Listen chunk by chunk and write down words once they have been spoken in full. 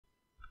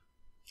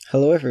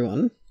Hello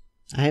everyone,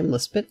 I am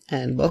Lisbeth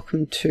and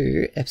welcome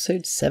to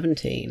episode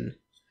 17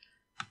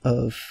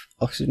 of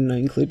Oxygen Not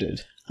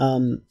Included.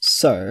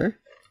 So,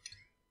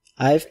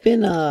 I've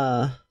been,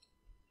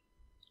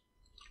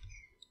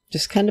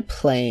 just kind of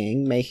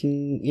playing,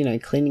 making,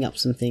 cleaning up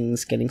some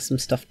things, getting some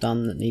stuff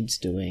done that needs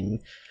doing.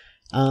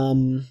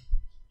 And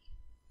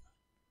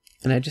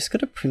I just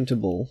got a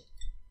printable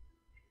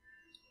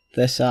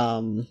that,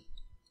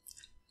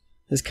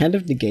 has kind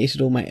of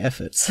negated all my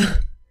efforts.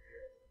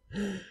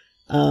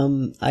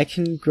 I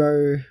can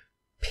grow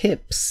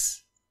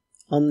pips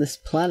on this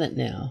planet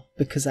now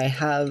because I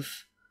have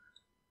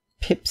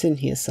pips in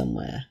here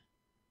somewhere.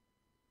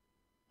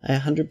 I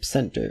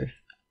 100% do.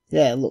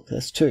 Yeah, look,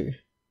 there's two.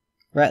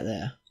 Right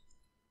there.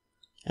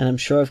 And I'm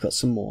sure I've got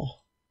some more.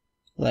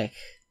 Like,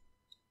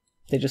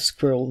 they just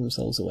squirrel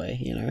themselves away,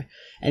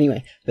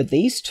 Anyway, but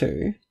these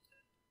two,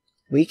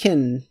 we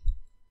can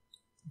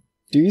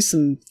do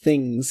some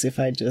things if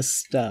I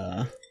just,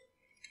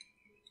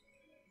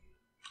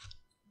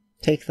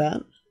 take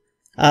that.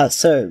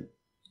 So,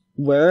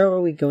 where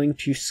are we going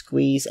to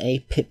squeeze a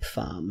pip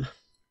farm?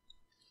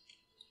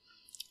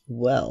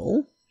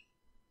 Well,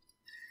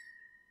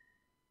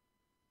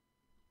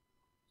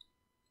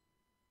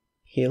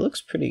 here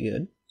looks pretty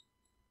good.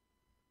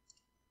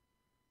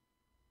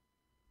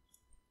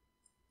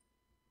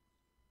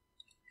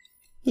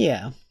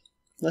 Yeah,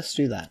 let's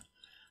do that.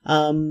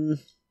 I'm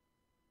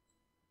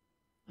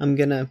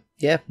gonna,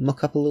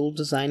 mock up a little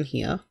design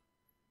here.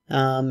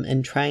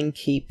 And try and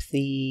keep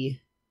the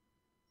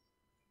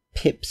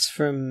pips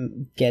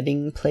from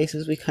getting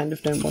places we kind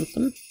of don't want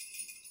them.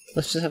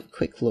 Let's just have a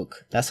quick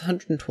look. That's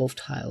 112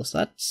 tiles.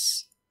 That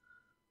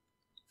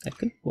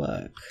could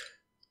work.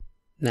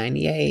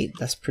 98,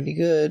 that's pretty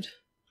good.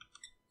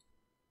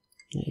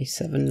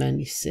 97,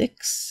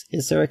 96.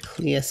 Is there a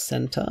clear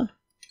center?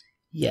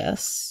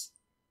 Yes.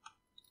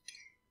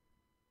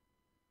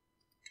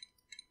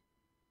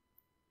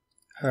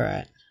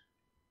 Alright.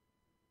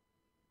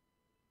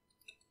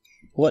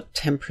 What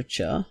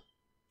temperature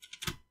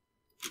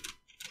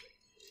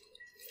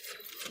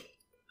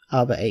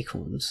are the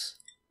acorns?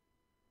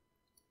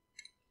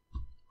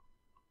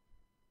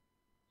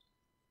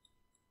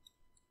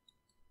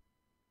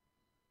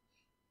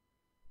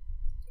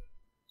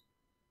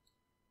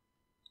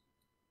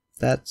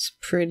 That's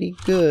pretty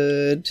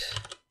good.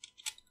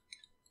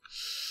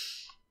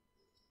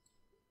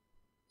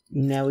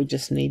 Now we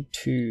just need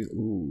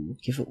to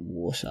give it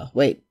water.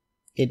 Wait,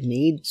 it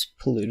needs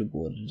polluted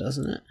water,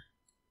 doesn't it?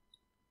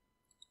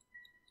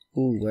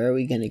 Ooh, where are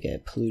we gonna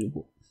get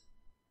pollutable?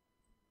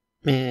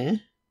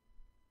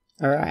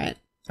 Alright,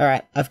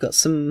 I've got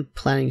some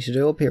planning to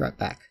do, I'll be right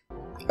back.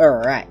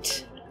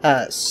 Alright,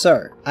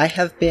 so, I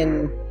have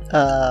been,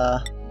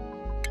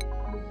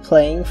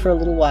 playing for a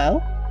little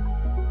while,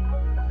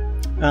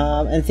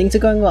 and things are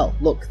going well.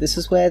 Look, this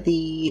is where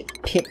the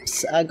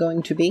pips are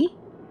going to be,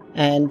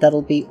 and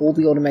that'll be all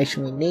the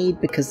automation we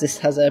need, because this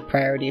has a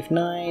priority of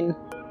 9,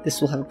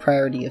 this will have a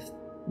priority of,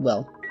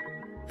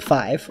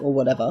 5, or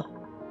whatever.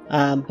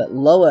 But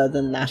lower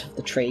than that of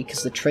the tree,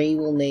 because the tree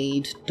will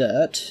need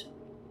dirt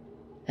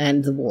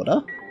and the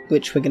water,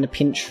 which we're going to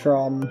pinch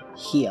from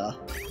here.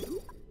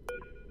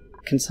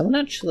 Can someone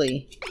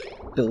actually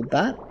build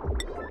that?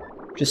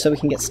 Just so we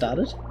can get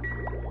started?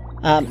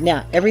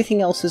 Now,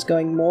 everything else is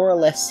going more or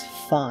less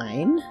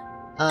fine.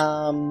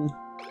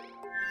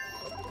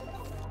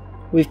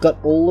 We've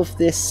got all of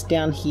this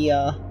down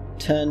here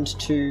turned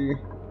to,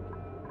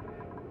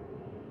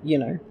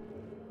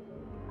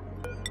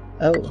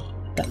 Oh.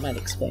 That might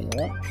explain a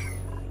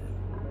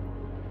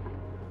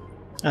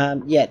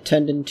lot. It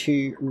turned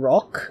into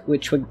rock,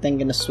 which we're then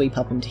going to sweep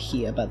up into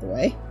here, by the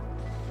way.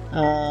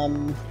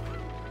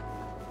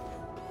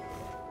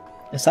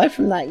 Aside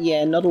from that,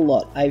 not a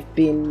lot. I've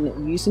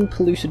been using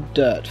polluted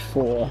dirt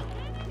for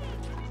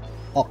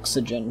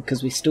oxygen,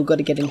 because we still got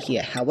to get in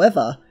here.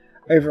 However,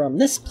 over on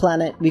this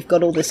planet, we've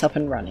got all this up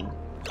and running.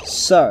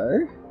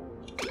 So,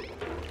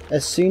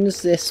 as soon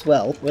as this,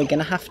 we're going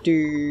to have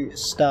to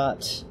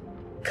start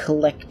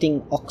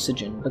collecting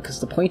oxygen, because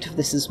the point of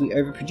this is we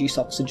overproduce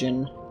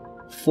oxygen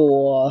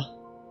for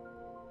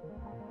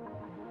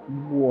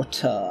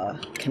water.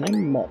 Can I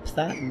mop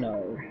that?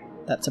 No.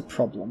 That's a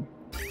problem.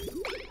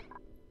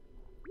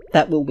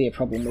 That will be a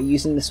problem. We're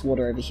using this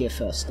water over here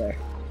first, though.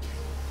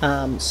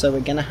 So we're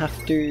gonna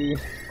have to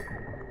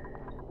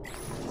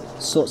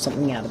sort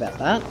something out about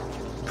that.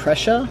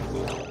 Pressure?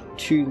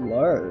 Too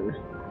low.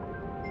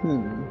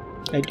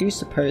 I do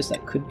suppose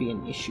that could be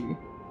an issue.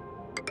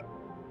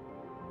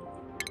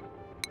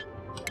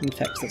 In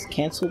fact, let's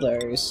cancel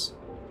those,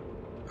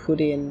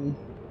 put in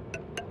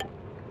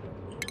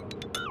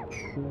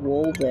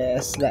wall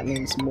there, so that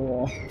means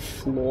more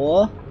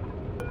floor,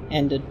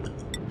 and a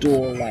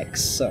door like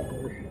so.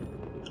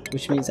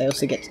 Which means I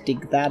also get to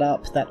dig that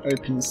up, that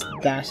opens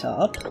that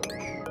up.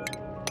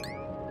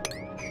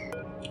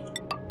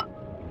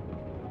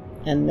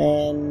 And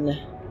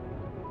then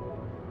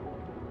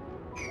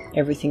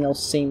everything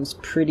else seems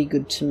pretty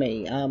good to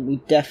me. We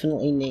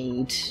definitely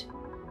need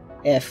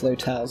airflow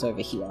tiles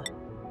over here.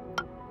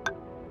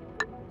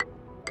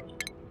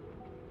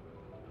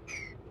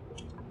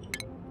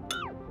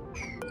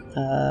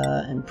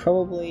 And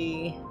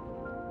probably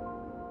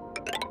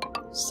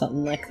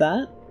something like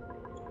that.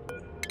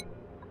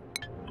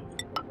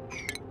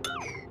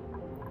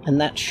 And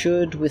that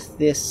should, with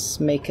this,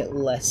 make it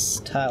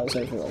less tiles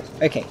overall.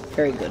 Okay,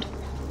 very good.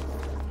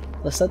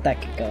 Let's let that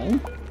get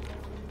going.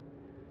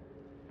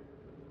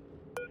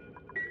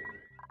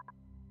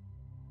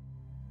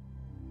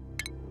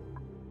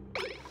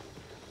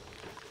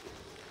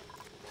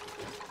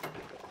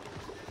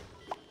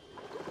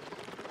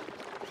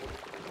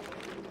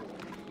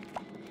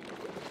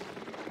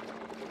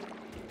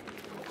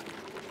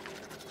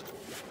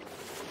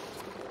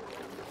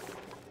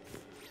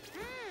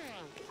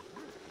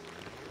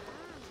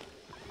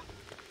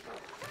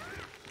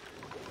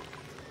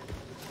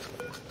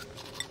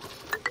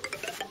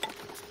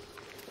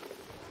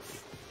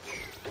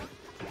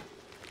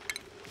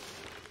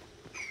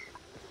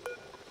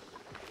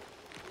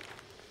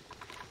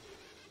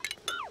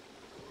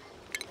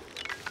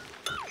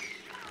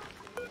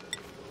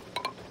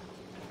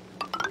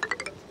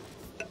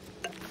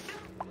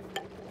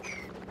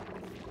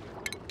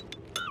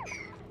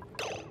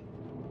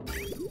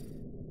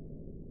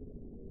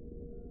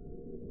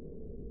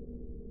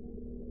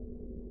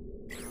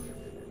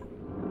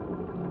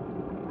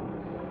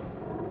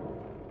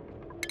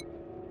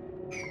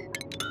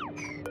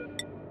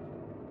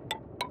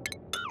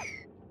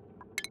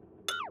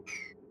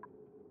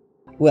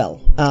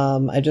 Well,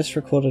 I just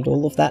recorded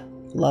all of that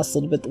last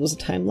little bit that was a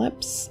time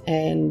lapse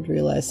and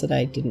realized that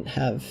I didn't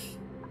have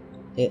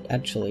it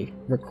actually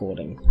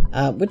recording,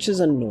 which is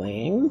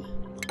annoying.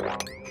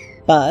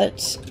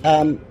 But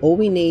all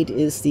we need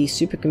is the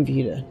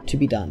supercomputer to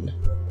be done,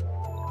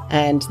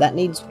 and that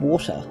needs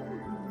water,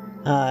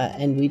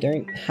 and we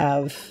don't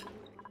have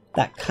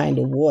that kind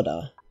of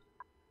water,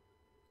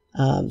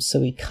 so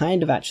we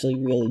kind of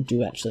really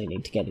do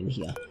need to get in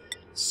here.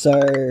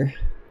 So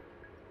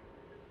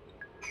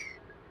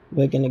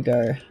we're gonna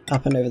go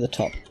up and over the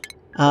top.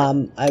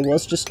 I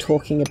was just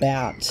talking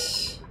about,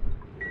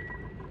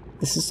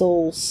 this is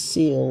all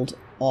sealed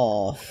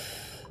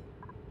off.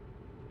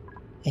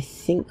 I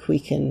think we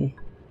can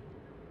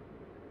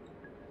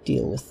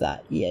deal with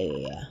that.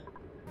 Yeah.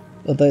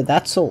 Although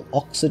that's all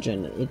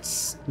oxygen,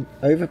 it's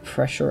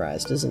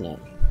overpressurized, isn't it?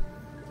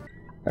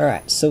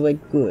 Alright, so we're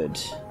good.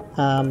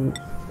 We're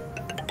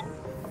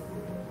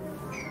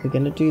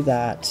gonna do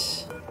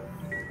that.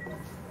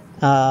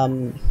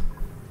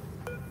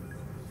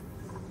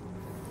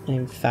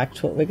 In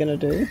fact, what we're gonna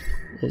do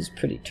is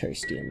pretty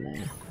toasty in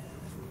there.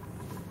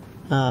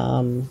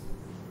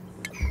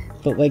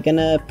 But we're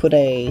gonna put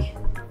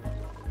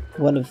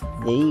one of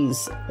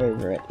these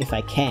over it, if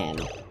I can.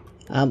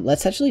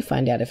 Let's actually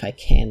find out if I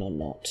can or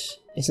not.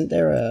 Isn't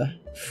there a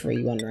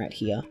free one right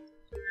here?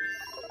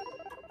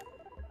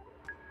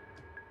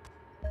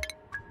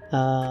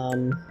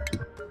 Yeah,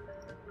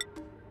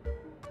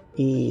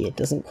 it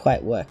doesn't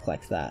quite work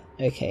like that.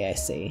 Okay, I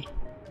see.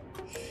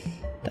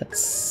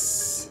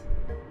 That's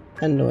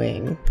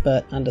annoying,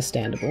 but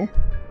understandable.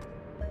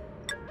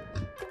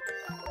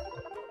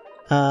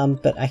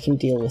 But I can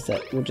deal with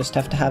it. We'll just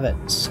have to have it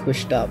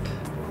squished up.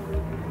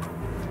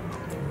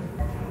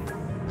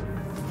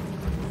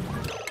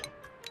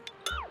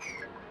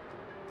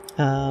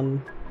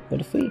 What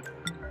if we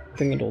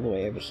bring it all the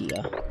way over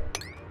here?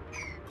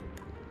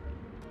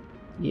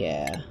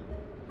 Yeah.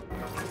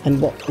 And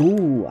what?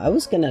 Ooh, I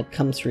was gonna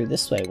come through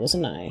this way,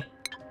 wasn't I?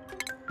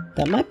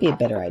 That might be a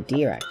better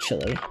idea,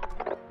 actually.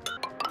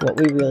 What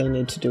we really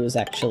need to do is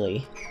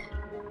actually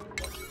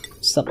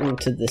something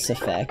to this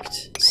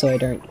effect, so I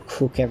don't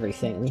cook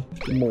everything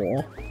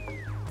more.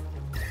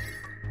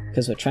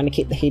 Because we're trying to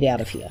keep the heat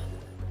out of here.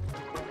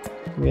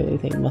 Really,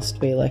 they must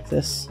be like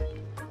this.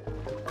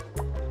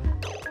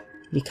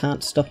 You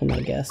can't stop them, I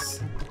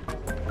guess.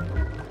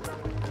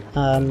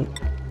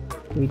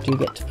 We do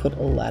get to put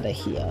a ladder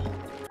here.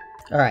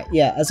 Alright,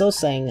 yeah, as I was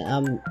saying,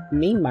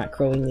 me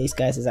macroing these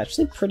guys is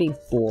actually pretty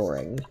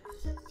boring.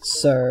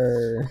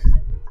 So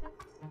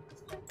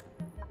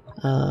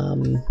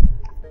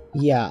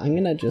yeah, I'm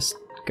gonna just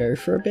go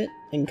for a bit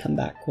and come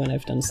back when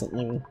I've done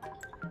something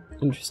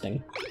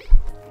interesting.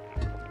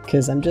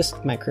 Because I'm just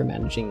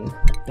micromanaging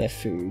their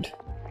food,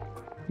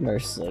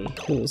 mostly.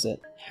 Who is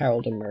it?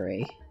 Harold and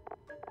Marie.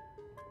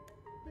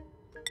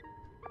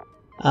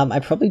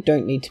 I probably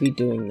don't need to be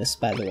doing this,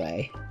 by the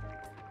way.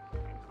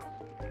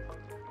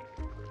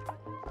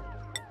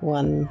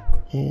 1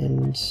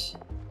 and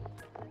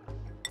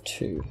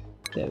 2.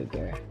 There we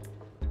go.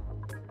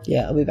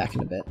 Yeah, I'll be back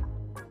in a bit.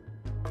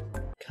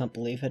 Can't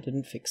believe I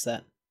didn't fix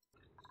that.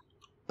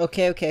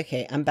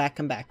 Okay. I'm back.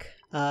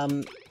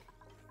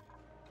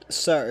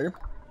 So...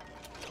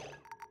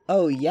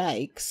 Oh,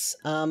 yikes.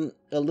 A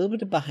little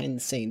bit of behind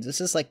the scenes. This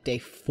is like day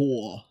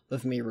 4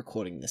 of me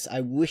recording this.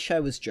 I wish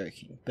I was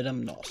joking, but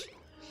I'm not.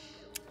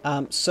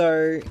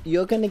 So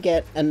you're gonna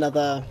get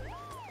another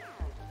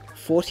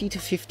 40 to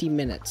 50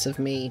 minutes of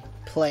me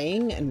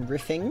playing and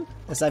riffing,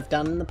 as I've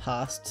done in the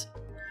past,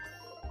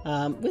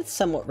 with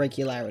somewhat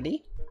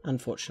regularity,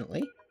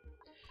 unfortunately.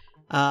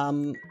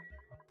 You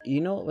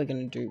know what we're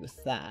gonna do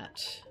with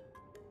that?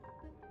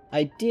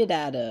 I did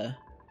add a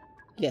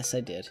Yes,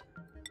 I did.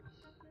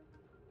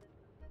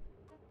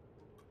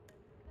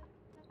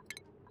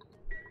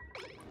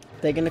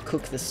 They're gonna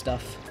cook this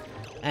stuff,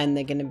 and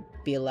they're gonna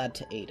be allowed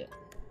to eat it.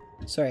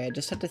 Sorry, I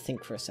just had to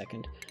think for a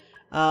second.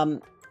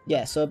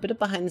 Yeah, so a bit of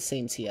behind the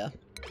scenes here.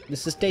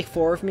 This is day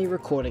 4 of me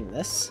recording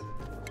this.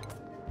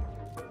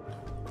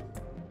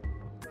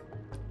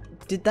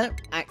 Did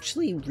that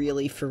actually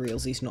really for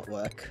realsies not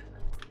work?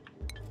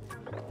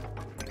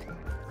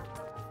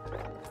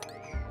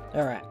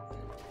 Alright.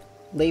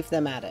 Leave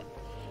them at it.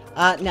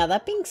 Now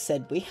that being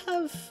said, we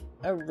have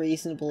a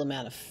reasonable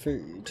amount of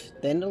food.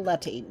 They're not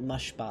allowed to eat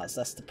mush bars,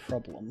 that's the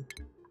problem.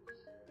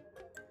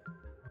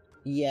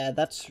 Yeah,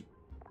 that's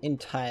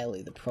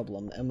entirely the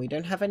problem, and we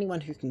don't have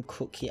anyone who can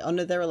cook here. Oh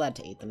no, they're allowed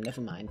to eat them,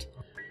 never mind.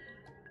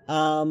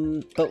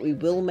 But we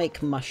will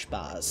make mush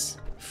bars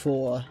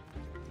for,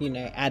 you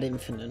know, ad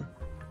infinitum.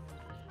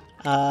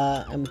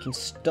 And we can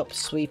stop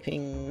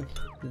sweeping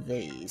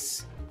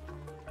these.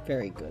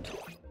 Very good.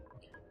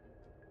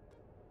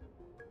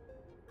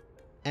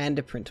 And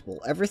a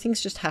printable.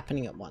 Everything's just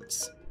happening at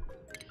once.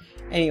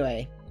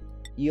 Anyway,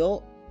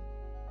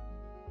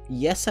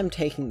 yes, I'm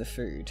taking the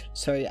food.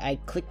 So I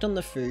clicked on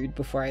the food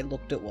before I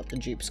looked at what the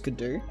dupes could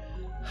do.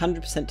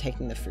 100%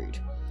 taking the food.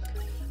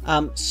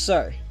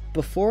 So,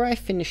 before I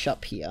finish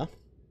up here...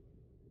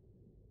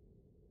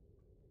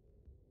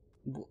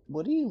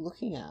 What are you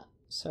looking at?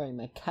 Sorry,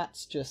 my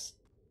cat's just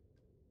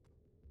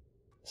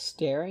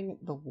staring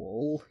at the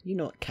wall. You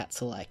know what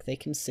cats are like. They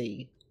can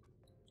see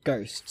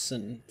ghosts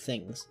and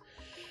things.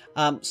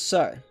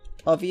 So,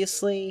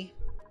 obviously,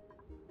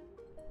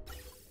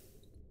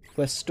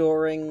 we're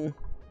storing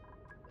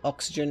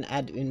oxygen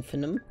ad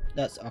infinitum.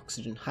 That's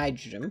oxygen,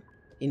 hydrogen,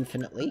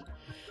 infinitely.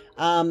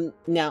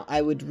 Now,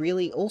 I would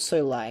really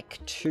also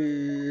like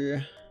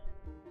to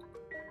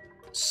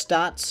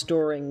start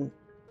storing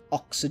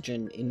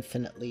oxygen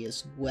infinitely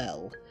as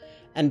well.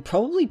 And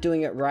probably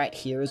doing it right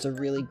here is a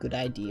really good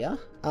idea.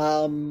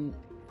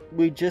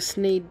 We just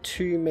need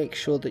to make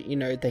sure that, you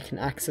know, they can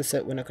access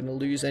it. We're not going to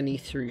lose any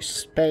through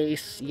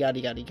space, yada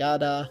yada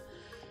yada.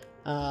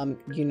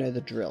 You know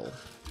the drill.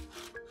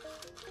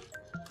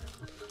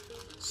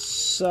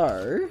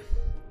 So,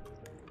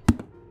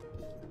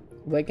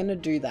 we're going to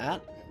do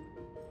that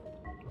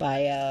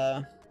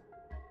by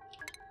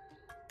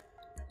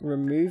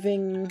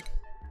removing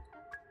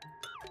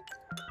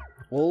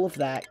all of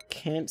that,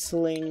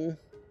 cancelling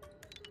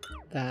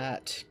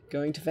that,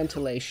 going to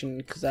ventilation,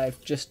 because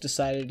I've just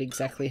decided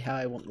exactly how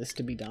I want this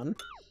to be done.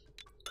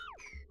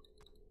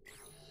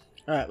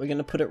 Alright, we're going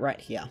to put it right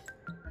here.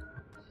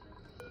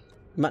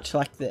 Much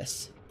like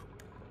this.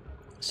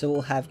 So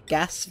we'll have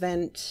gas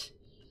vent.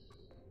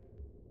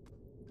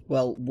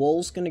 Well,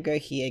 wall's going to go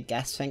here,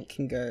 gas vent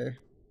can go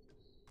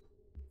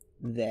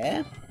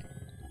there.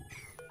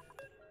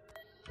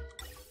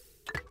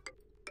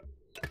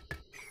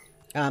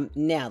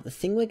 Now, the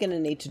thing we're going to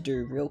need to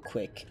do real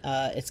quick,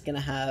 it's going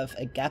to have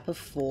a gap of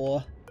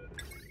 4,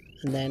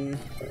 and then,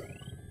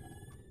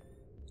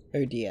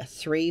 oh dear,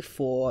 3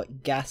 for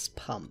gas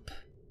pump.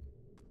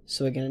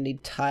 So we're going to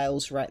need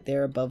tiles right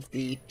there above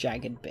the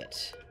jagged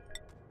bit.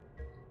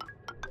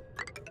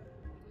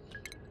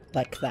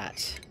 Like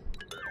that.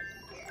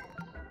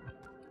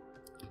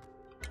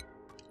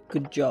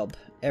 Good job,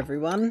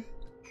 everyone.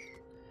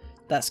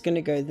 That's going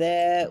to go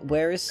there.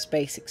 Where is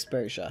space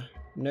exposure?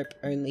 Nope,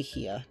 only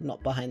here,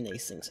 not behind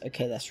these things.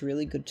 Okay, that's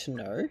really good to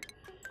know,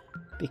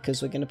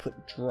 because we're going to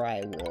put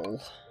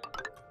drywall.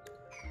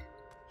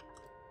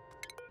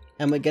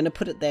 And we're going to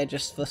put it there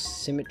just for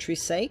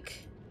symmetry's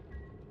sake,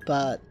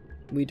 but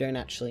we don't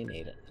actually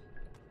need it.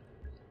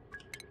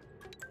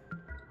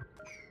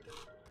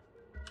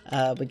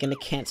 We're going to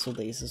cancel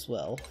these as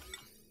well.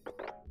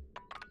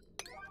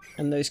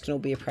 And those can all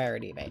be a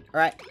priority of 8.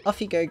 Alright, off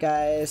you go,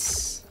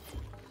 guys.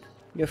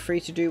 You're free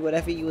to do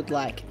whatever you would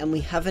like. And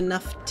we have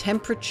enough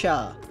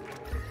temperature.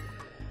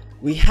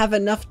 We have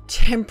enough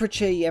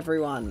temperature,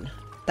 everyone.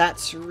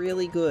 That's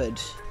really good.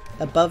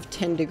 Above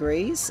 10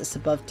 degrees. It's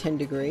above 10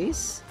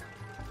 degrees.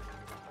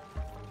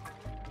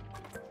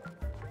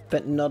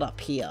 But not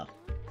up here.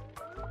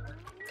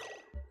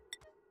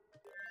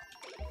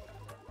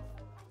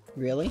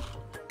 Really?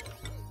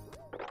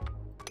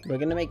 We're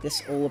going to make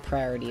this all a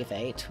priority of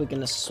 8. We're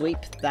going to sweep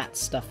that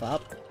stuff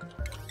up.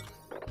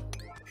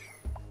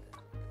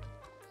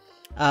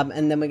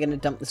 And then we're going to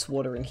dump this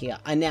water in here.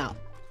 And now,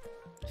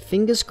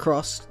 fingers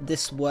crossed,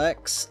 this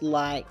works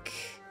like...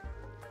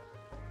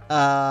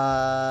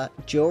 do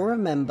you all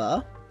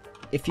remember,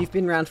 if you've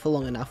been around for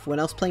long enough, when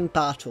I was playing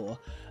Bartor,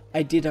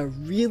 I did a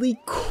really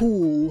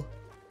cool,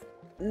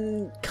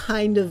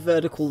 kind of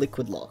vertical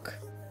liquid lock.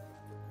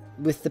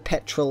 With the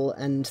petrol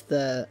and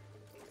the...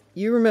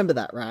 You remember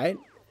that, right?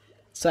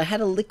 So I had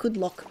a liquid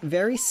lock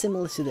very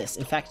similar to this.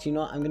 In fact, you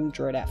know what? I'm going to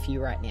draw it out for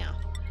you right now.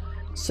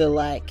 So,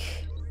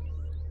 like...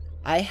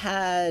 I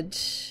had...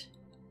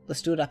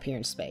 Let's do it up here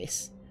in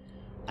space.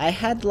 I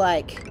had,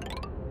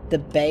 like, the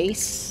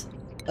base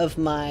of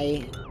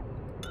my,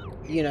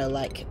 you know,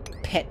 like,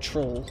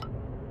 petrol.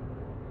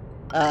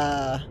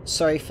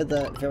 Sorry for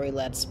the very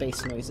loud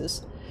space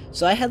noises.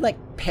 So I had like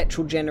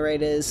petrol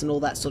generators and all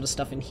that sort of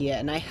stuff in here,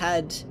 and I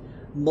had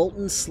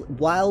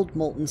wild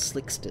molten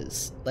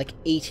slicksters, like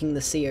eating the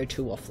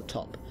CO2 off the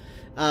top.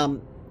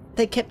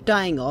 They kept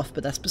dying off,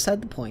 but that's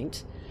beside the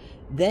point.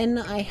 Then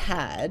I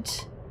had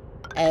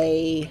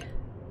a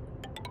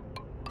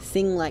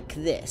thing like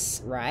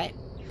this, right?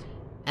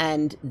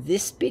 And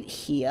this bit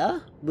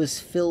here was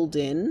filled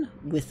in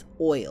with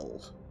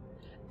oil.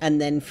 And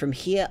then from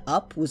here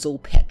up was all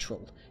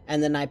petrol.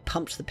 And then I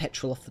pumped the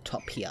petrol off the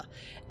top here.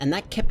 And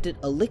that kept it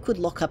a liquid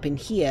lock up in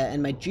here,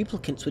 and my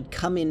duplicants would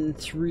come in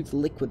through the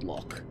liquid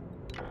lock.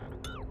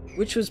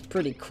 Which was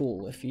pretty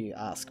cool, if you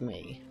ask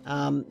me.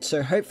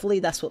 So hopefully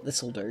that's what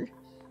this will do.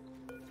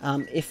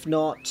 If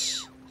not,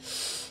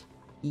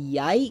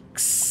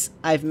 yikes,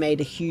 I've made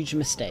a huge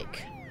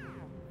mistake.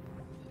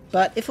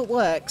 But if it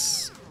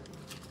works,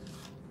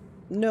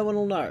 no one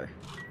will know.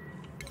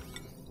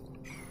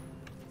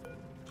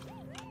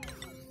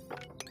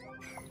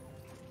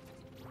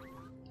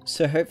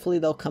 So hopefully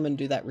they'll come and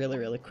do that really,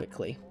 really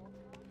quickly.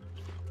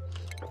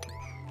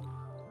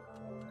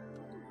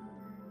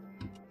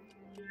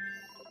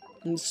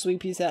 And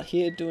Sweepy's out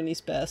here doing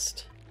his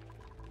best.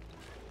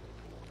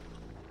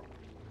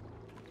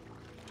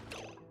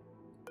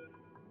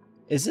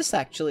 Is this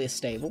actually a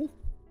stable?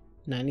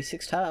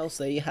 96 tiles,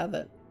 there you have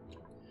it.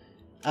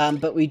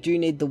 But we do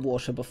need the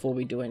water before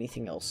we do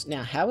anything else.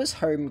 Now, how is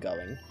home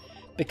going?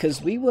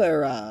 Because we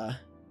were,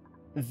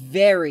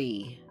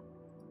 very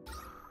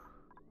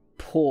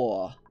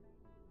poor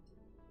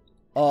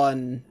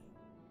on...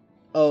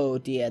 Oh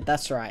dear,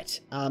 that's right.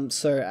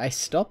 So I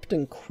stopped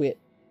and quit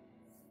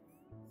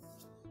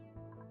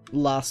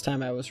last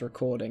time I was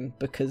recording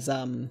because,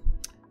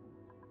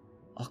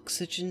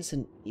 oxygen's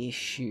an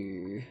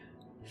issue.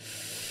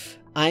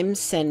 I'm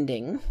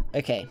sending...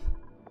 Okay,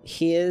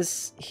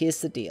 here's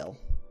the deal.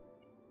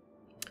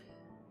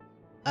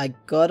 I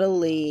gotta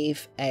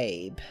leave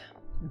Abe.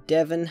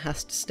 Devon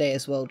has to stay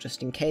as well,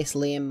 just in case.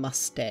 Liam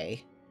must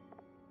stay.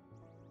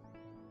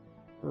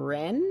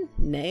 Ren?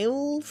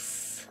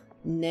 Nails?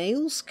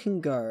 Nails can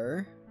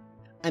go.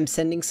 I'm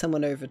sending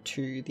someone over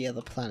to the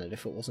other planet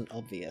if it wasn't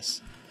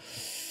obvious.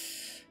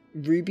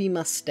 Ruby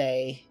must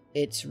stay.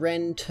 It's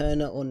Ren,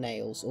 Turner, or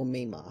Nails, or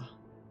Mima.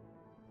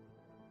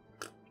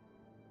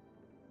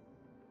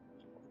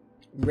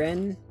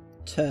 Ren,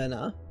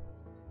 Turner,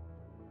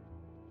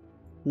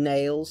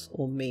 Nails,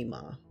 or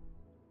Mima.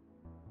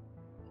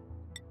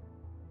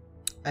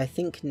 I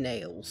think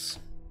Nails.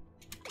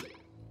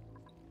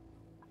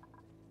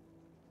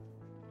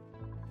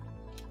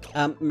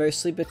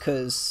 Mostly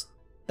because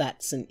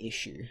that's an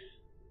issue.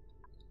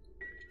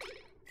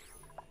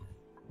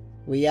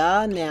 We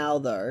are now,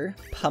 though,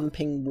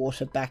 pumping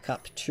water back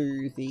up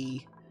to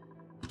the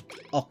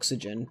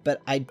oxygen,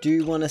 but I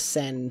do want to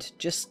send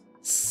just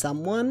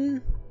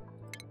someone,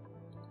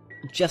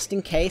 just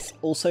in case,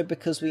 also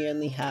because we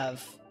only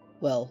have,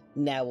 well,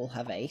 now we'll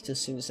have 8 as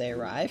soon as they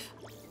arrive.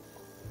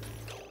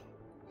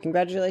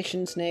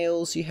 Congratulations,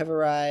 Nails, you have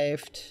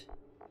arrived.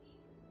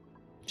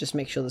 Just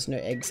make sure there's no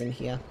eggs in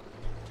here.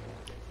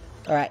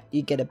 Alright,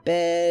 you get a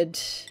bed,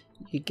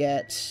 you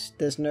get...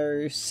 There's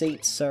no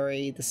seats,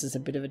 sorry, this is a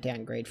bit of a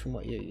downgrade from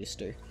what you're used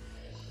to.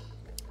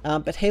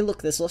 But hey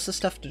look, there's lots of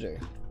stuff to do.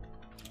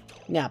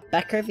 Now,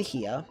 back over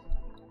here.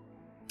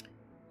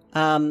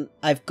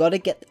 I've got to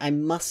get... I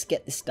must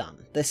get this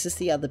done. This is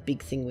the other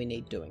big thing we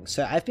need doing.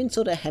 So I've been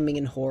sort of hemming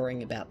and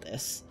hawing about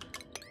this.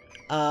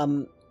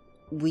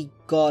 We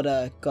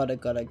gotta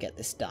get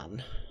this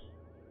done.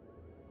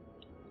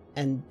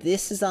 And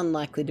this is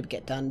unlikely to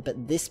get done,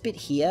 but this bit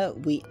here,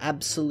 we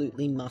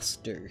absolutely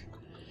must do.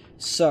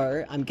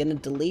 So, I'm going to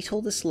delete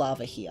all this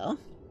lava here.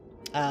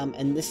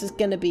 And this is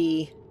going to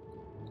be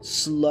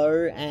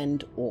slow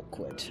and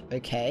awkward,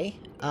 okay?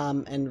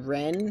 And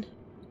Ren,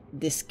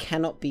 this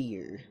cannot be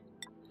you.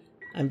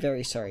 I'm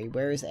very sorry.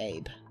 Where is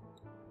Abe?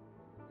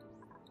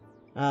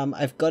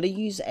 I've got to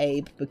use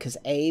Abe because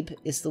Abe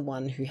is the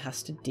one who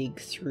has to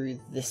dig through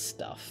this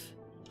stuff.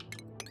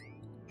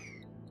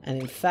 And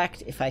in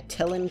fact, if I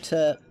tell him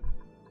to...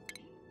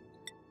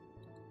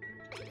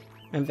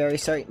 I'm very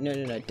sorry.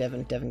 No,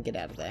 Devon, get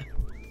out of there.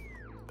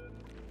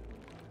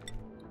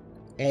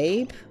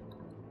 Abe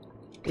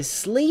is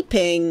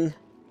sleeping!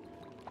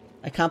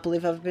 I can't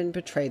believe I've been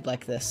betrayed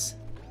like this.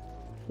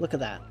 Look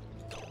at that.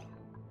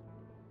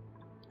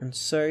 And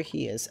so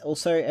he is.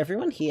 Also,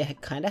 everyone here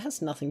kind of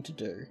has nothing to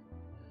do.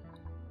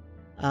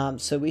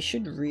 So we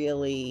should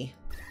really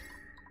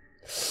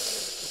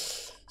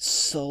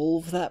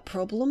solve that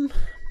problem.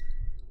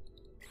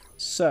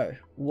 So,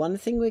 one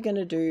thing we're going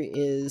to do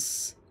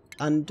is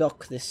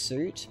undock this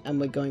suit, and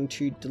we're going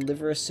to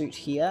deliver a suit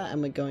here,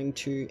 and we're going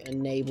to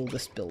enable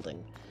this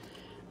building.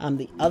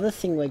 The other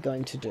thing we're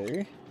going to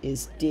do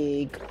is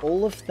dig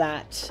all of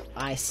that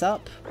ice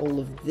up, all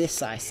of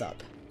this ice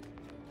up.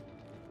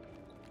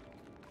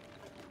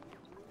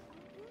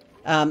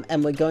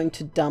 And we're going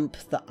to dump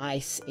the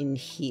ice in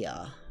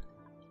here,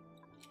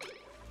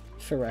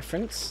 for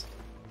reference,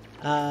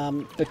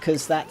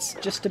 because that's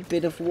just a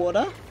bit of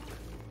water.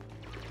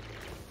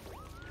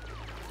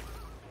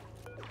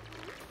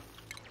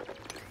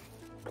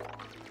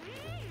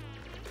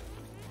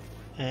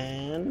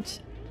 And...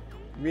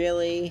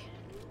 really?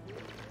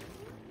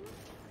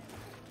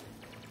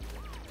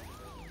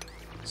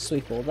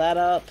 Sweep all that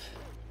up.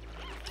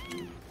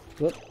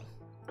 Whoop.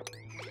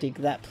 Dig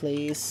that,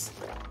 please.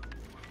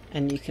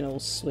 And you can all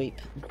sweep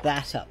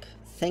that up.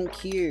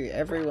 Thank you,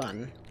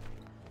 everyone.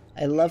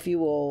 I love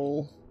you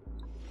all.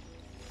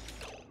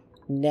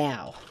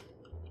 Now.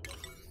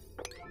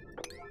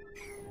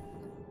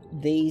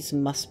 These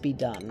must be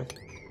done.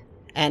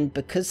 And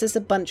because there's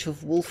a bunch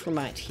of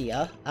wolframite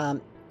here,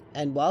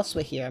 and whilst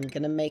we're here, I'm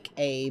gonna make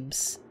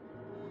Abe's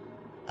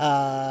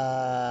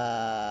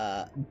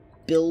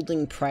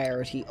building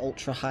priority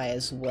ultra high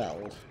as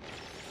well.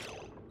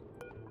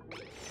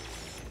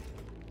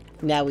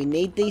 Now we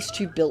need these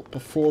two built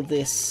before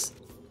this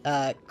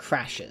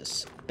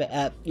crashes,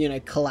 but you know,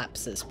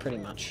 collapses pretty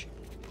much.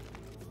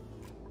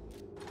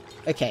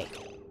 Okay,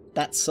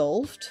 that's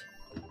solved.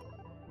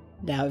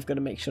 Now I've got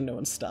to make sure no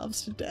one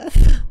starves to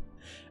death.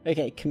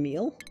 Okay,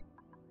 Camille.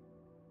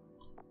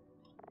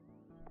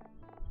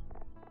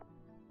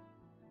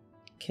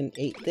 Can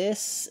eat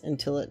this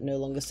until it no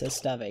longer says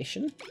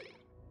starvation.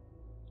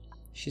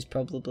 She's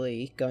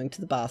probably going to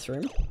the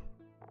bathroom.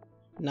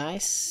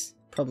 Nice.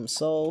 Problem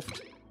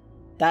solved.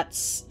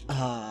 That's...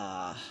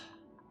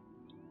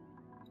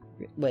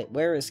 Wait,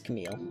 where is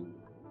Camille?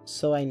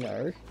 So I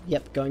know.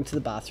 Yep, going to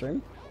the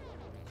bathroom.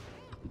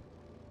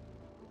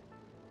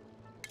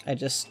 I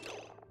just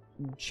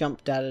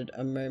jumped at it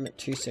a moment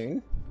too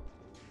soon.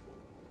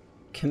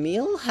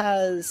 Camille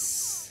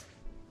has...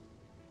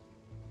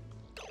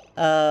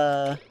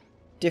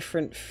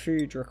 different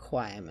food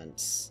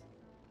requirements.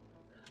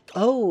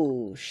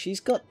 Oh, she's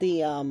got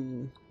the,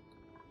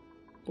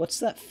 what's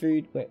that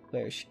food?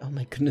 Where is she? Oh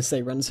my goodness,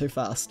 they run so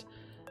fast.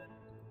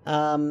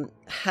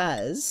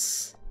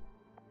 Has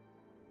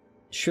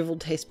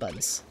shriveled taste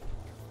buds.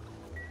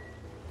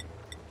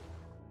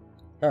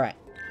 Alright.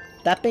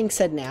 That being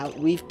said now,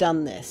 we've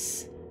done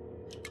this.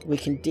 We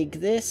can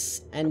dig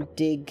this and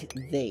dig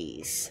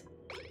these.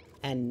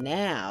 And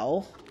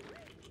now...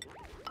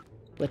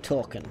 we're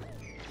talking.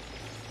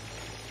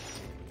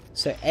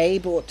 So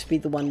Abe ought to be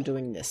the one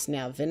doing this.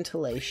 Now,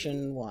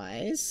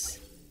 ventilation-wise...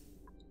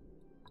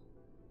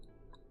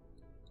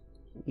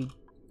 we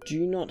do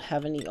not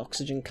have any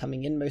oxygen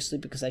coming in, mostly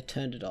because I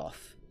turned it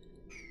off.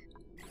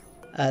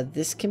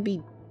 This can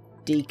be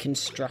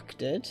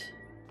deconstructed.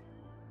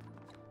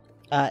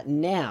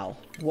 Now,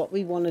 what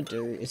we want to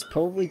do is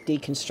probably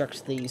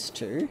deconstruct these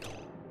two.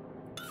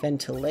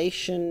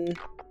 Ventilation,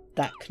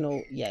 that can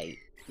all...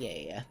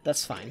 yeah,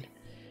 that's fine.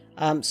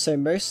 So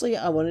mostly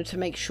I wanted to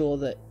make sure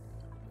that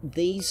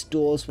these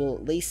doors will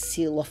at least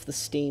seal off the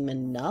steam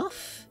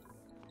enough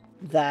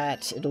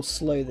that it'll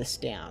slow this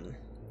down.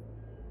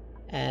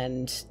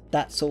 And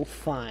that's all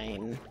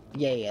fine.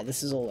 Yeah,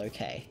 this is all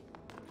okay.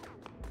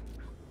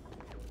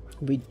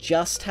 We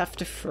just have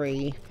to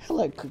free...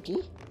 Hello,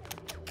 Cookie.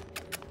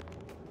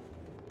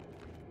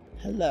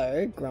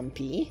 Hello,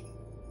 Grumpy.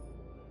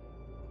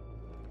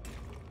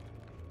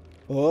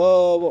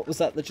 Oh, what was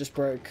that just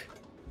broke?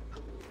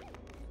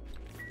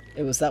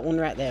 It was that one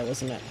right there,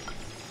 wasn't it?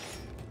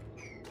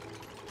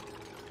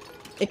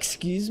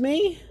 Excuse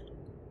me?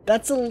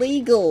 That's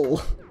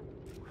illegal!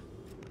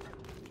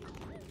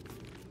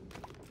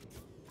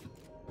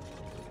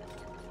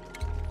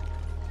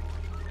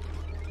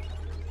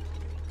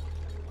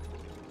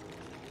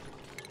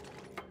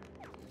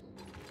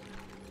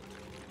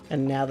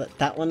 And now that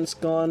that one's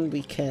gone,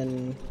 we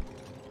can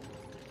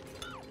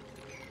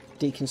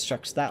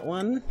deconstruct that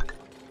one.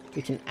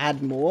 We can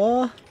add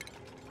more.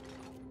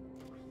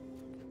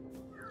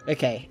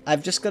 Okay,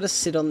 I've just got to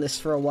sit on this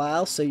for a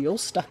while, so you're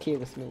stuck here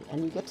with me.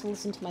 And you get to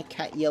listen to my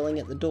cat yelling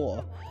at the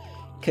door.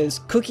 Because,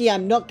 Cookie,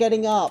 I'm not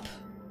getting up!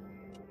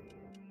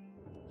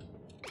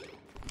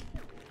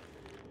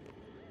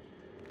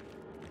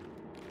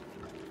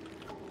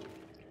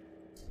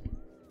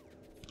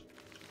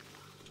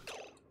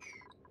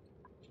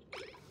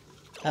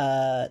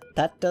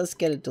 That does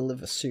get a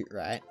deliver suit,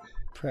 right?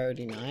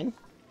 Priority 9.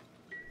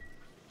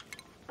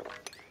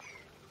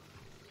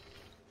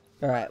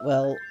 Alright,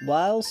 well,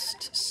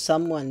 whilst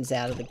someone's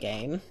out of the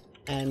game,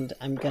 and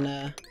I'm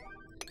gonna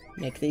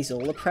make these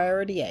all a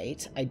priority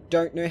 8, I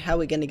don't know how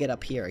we're gonna get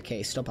up here,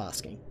 okay? Stop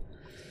asking.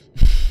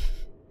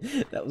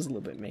 That was a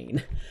little bit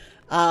mean.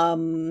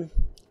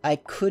 I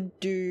could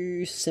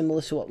do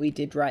similar to what we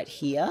did right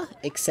here,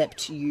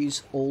 except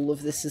use all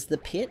of this as the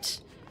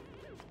pit.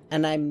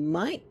 And I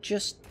might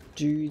just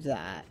do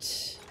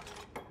that.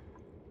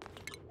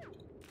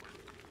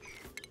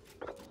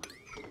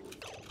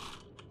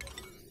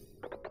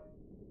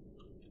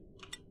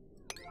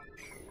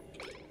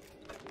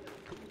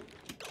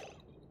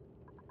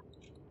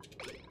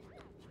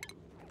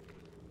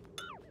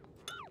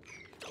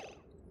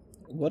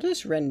 What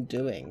is Ren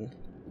doing?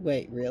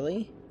 Wait,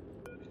 really?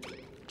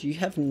 Do you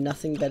have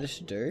nothing better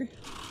to do?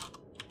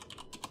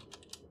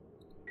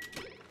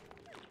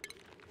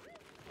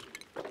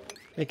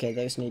 Okay,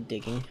 those need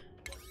digging.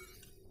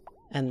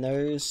 And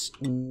those...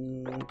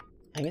 I'm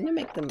gonna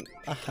make them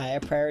a higher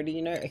priority,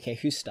 you know? Okay,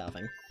 who's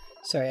starving?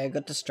 Sorry, I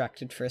got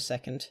distracted for a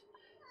second.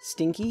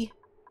 Stinky,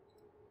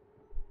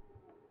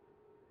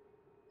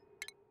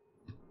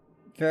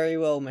 Very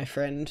well, my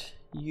friend.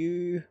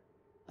 You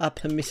are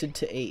permitted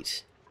to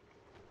eat.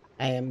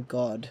 I am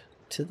God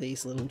to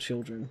these little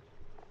children.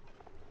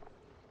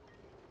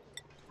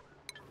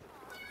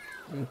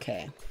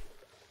 Okay.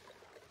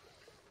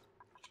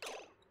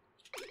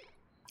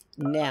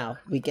 Now,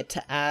 we get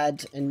to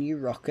add a new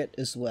rocket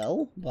as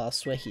well,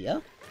 whilst we're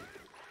here.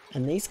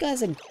 And these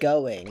guys are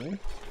going...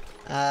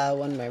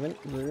 one moment.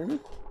 Room.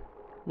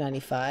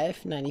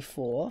 95,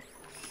 94.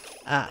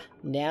 Ah,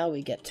 now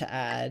we get to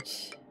add...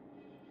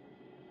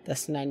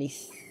 That's 90...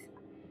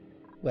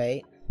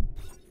 Wait.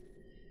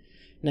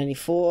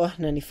 94,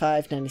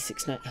 95,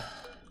 96, 90...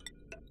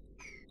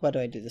 Why do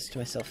I do this to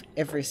myself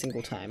every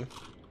single time?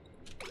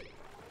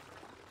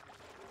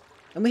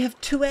 And we have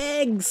 2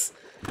 eggs!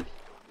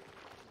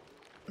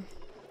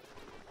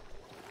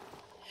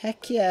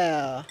 Heck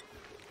yeah!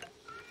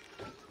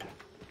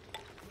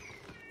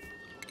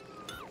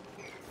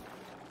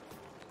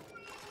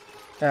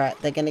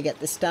 Alright, they're gonna get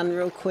this done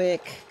real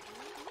quick.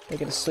 They're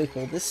gonna sweep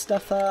all this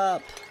stuff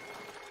up.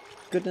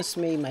 Goodness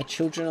me, my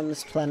children on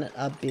this planet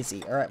are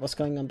busy. Alright, what's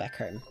going on back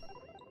home?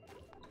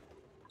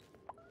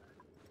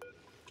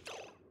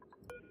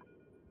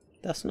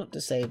 That's not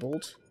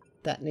disabled.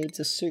 That needs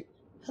a suit.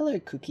 Hello,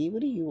 Cookie,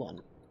 what do you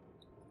want?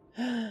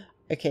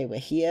 Okay, we're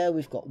here.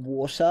 We've got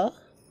water.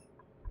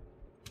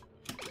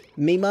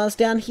 Mima's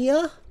down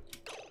here.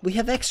 We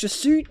have extra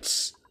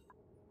suits.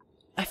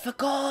 I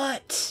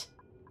forgot.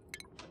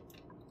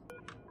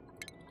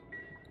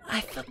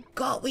 I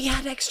forgot we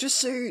had extra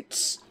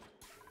suits.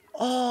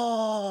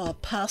 Oh,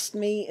 past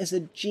me is a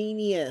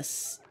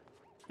genius.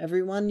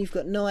 Everyone, you've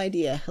got no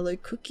idea. Hello,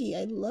 Cookie.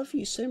 I love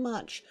you so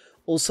much.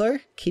 Also,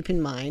 keep in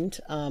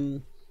mind,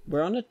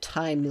 we're on a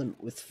time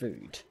limit with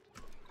food.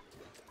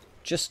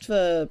 Just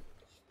in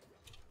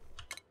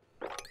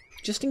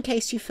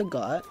case you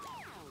forgot.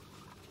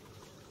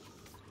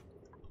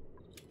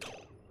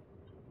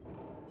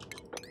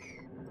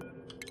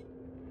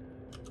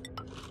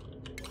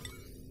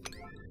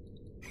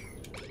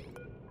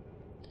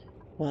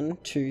 One,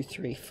 two,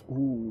 three.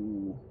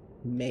 Ooh,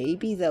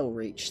 maybe they'll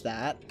reach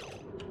that.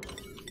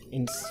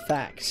 In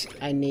fact,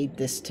 I need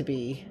this to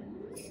be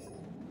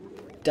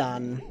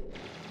done.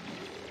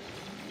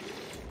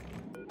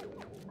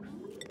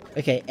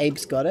 Okay,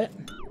 Abe's got it.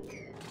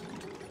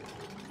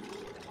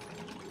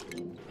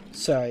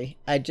 Sorry,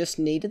 I just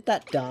needed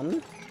that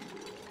done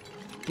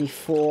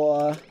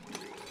before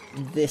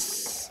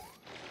this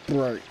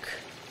broke.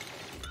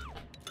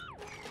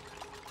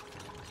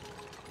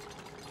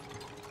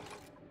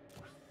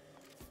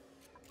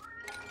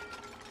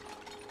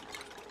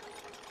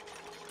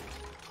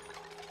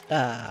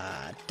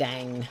 Ah,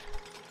 dang.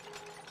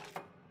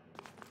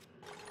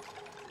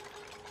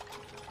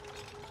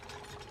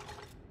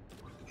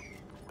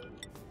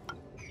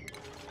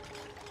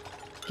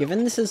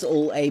 Given this is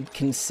all Abe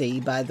can see,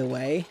 by the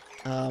way,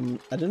 I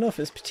don't know if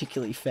it's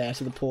particularly fair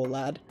to the poor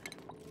lad,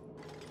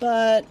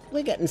 but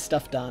we're getting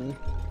stuff done,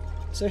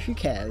 so who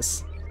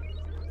cares?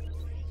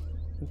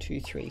 1, 2,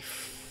 3,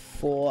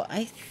 4.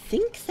 I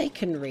think they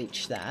can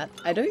reach that.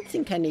 I don't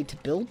think I need to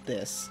build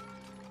this.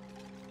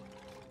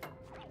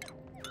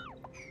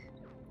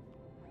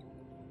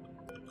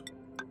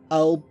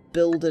 I'll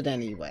build it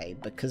anyway,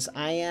 because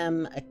I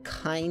am a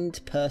kind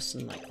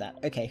person like that.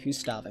 Okay, who's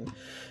starving?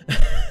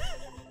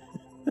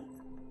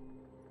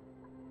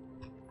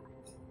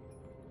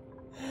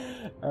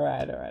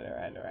 Alright.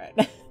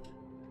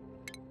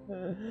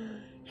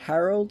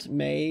 Harold,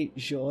 May,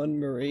 Jean,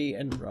 Marie,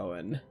 and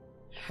Rowan.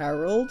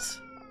 Harold,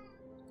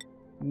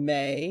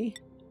 May,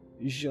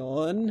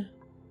 Jean,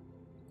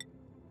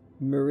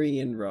 Marie,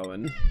 and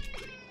Rowan.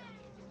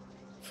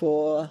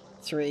 4,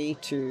 3,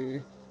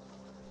 2,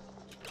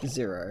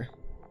 0.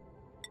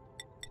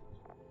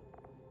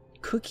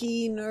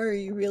 Cookie, no,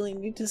 you really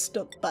need to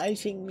stop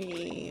biting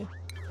me.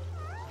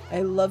 I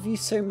love you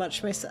so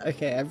much, my son.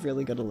 Okay, I've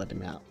really got to let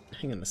him out.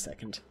 Hang on a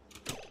second.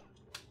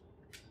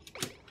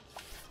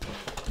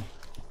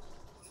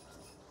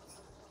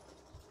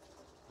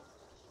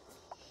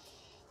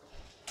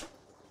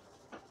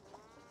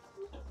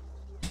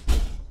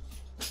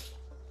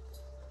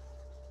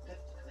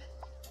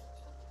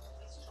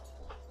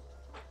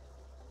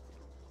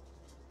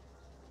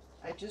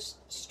 I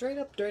just straight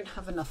up don't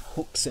have enough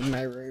hooks in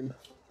my room.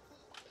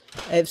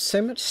 I have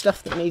so much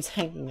stuff that needs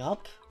hanging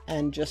up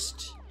and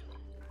just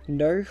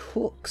no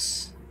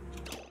hooks.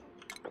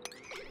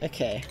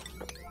 Okay,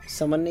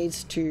 someone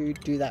needs to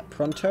do that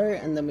pronto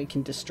and then we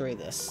can destroy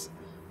this.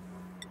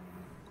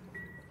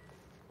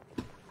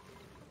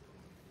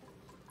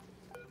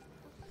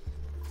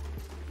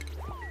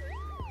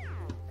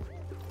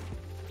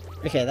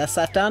 Okay, that's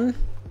that done.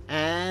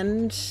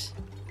 And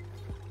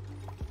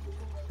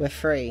we're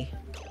free.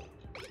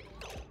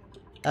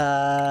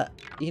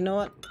 You know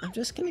what? I'm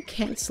just gonna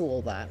cancel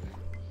all that.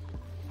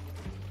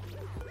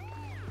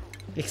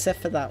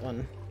 Except for that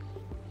one.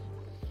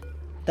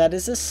 That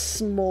is a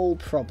small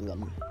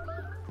problem.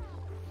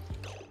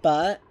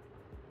 But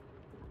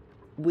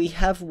we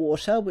have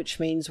water, which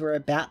means we're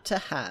about to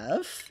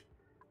have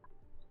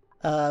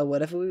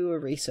whatever we were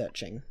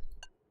researching.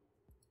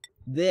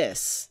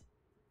 This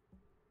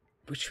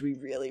which we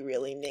really,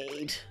 really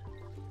need.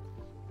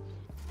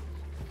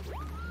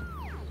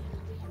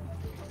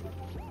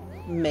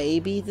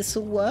 Maybe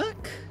this'll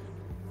work?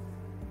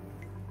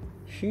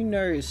 Who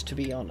knows, to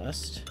be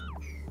honest.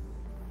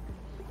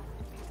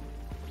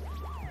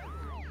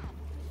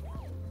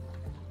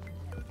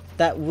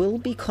 That will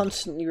be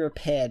constantly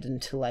repaired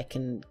until I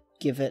can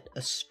give it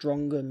a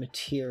stronger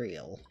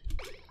material.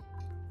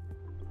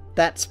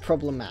 That's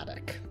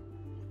problematic.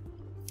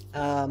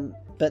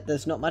 But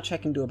there's not much I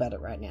can do about it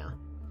right now.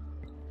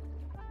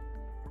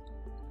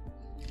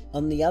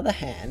 On the other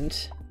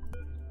hand,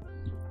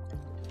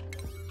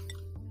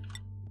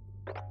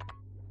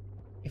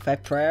 if I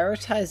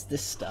prioritize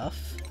this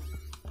stuff,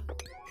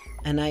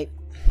 and I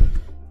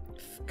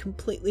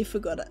completely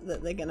forgot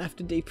that they're gonna have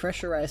to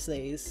depressurize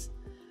these,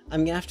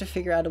 I'm gonna have to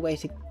figure out a way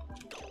to...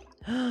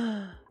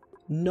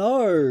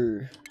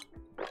 No!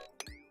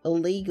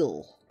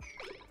 Illegal.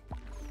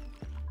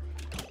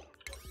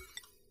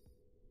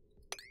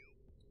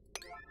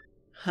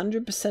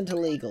 %100%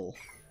 illegal.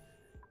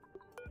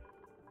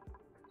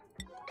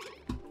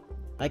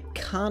 I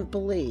can't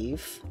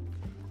believe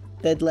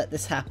they'd let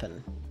this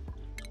happen.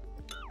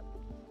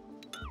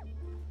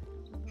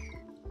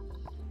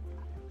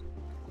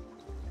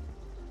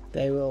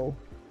 They will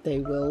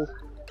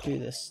do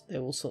this. They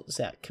will sort this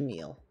out.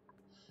 Camille.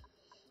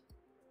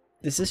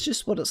 This is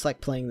just what it's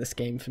like playing this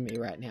game for me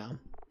right now.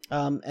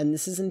 And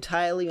this is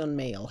entirely on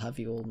me, I'll have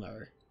you all know.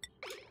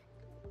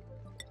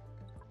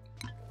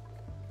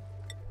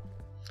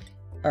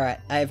 Alright,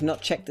 I have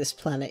not checked this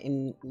planet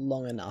in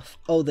long enough.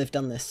 Oh, they've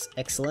done this.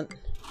 Excellent.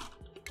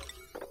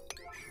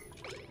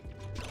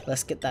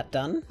 Let's get that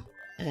done.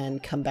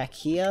 And come back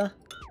here.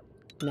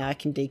 Now I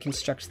can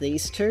deconstruct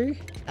these two.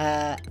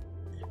 As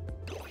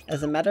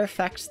a matter of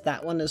fact,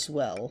 that one as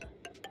well.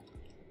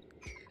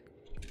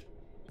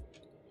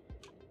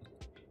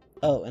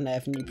 Oh, and I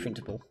have a new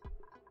printable.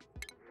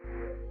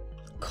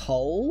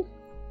 Coal?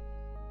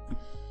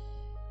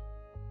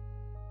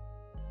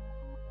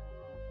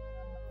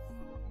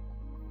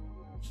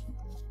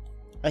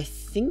 I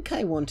think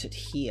I want it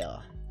here.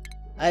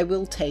 I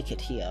will take it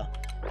here.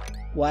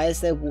 Why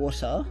is there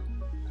water?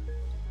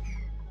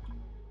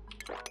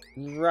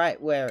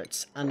 Right where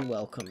it's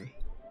unwelcome.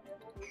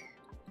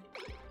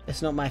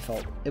 It's not my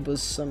fault. It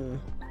was some...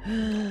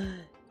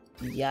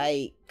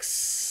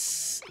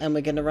 Yikes. And we're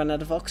gonna run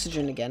out of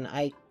oxygen again.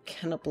 I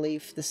cannot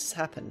believe this has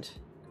happened.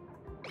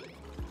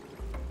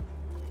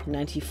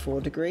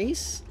 94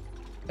 degrees?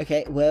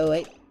 Okay,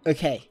 wait.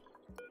 Okay.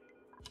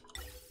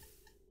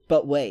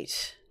 But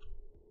wait.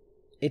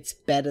 It's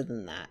better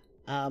than that.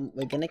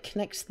 We're gonna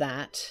connect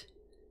that.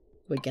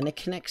 We're gonna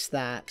connect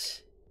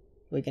that.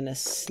 We're gonna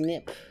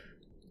snip.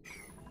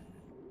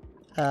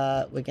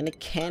 We're gonna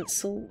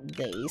cancel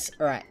these.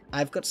 Alright,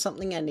 I've got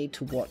something I need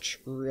to watch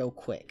real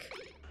quick.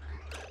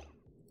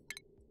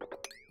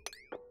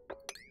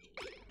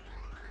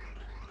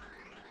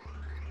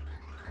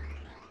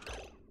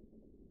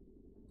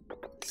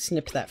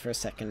 Snip that for a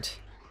second.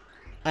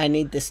 I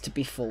need this to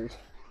be full.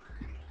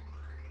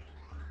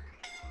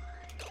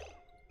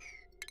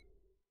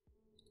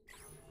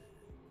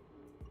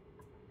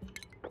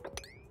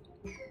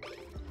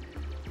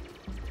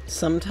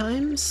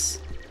 Sometimes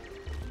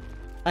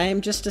I am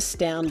just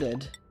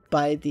astounded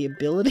by the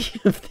ability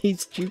of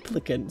these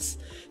duplicants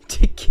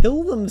to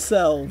kill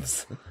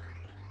themselves.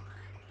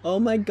 Oh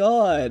my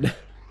god.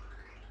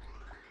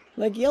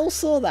 Like, y'all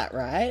saw that,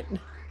 right?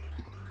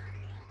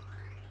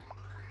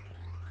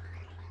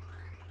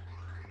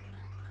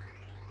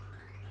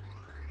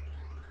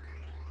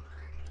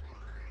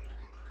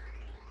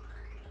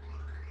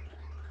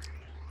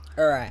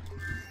 Alright.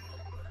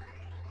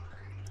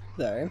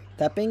 Though,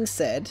 that being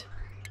said,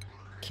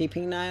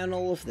 keeping an eye on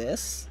all of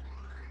this.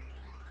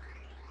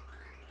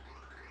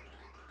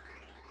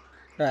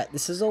 Alright,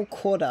 this is all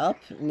caught up.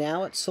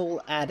 Now it's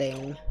all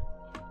adding.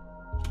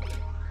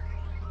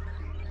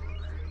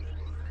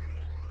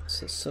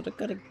 So sort of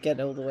got to get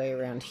all the way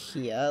around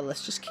here.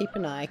 Let's just keep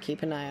an eye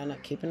on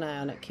it, keep an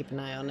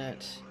eye on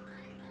it.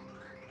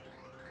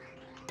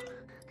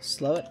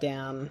 Slow it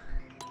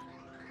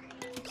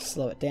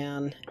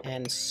down,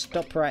 and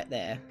stop right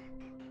there.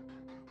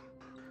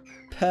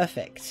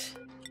 Perfect.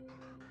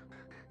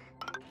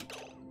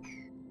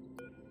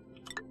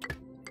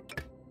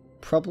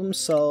 Problem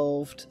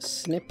solved.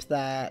 Snip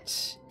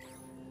that.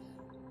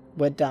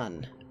 We're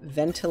done.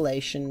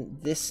 Ventilation.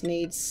 This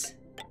needs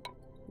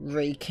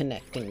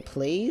reconnecting,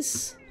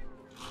 please.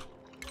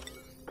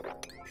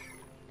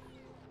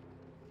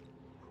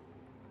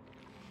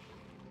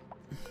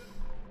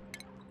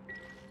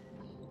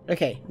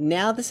 Okay,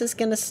 now this is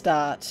gonna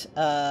start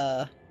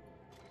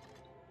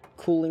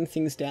cooling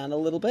things down a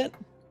little bit.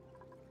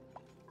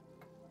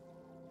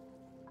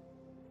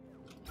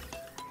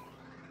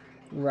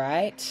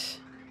 Right.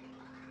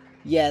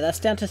 Yeah, that's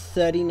down to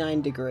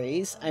 39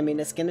 degrees. I mean,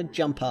 it's gonna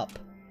jump up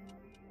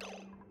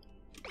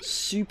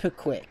super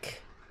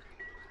quick.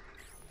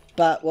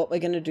 But what we're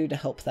gonna do to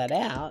help that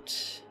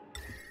out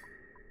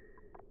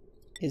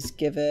is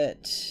give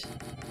it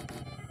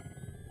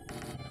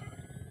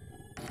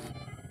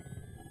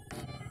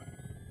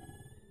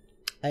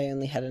I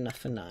only had enough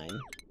for 9.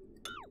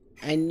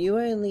 I knew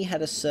I only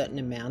had a certain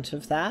amount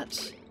of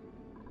that,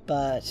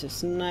 but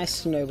it's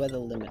nice to know where the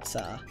limits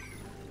are.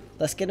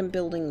 Let's get them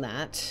building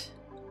that.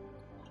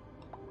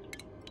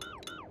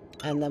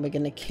 And then we're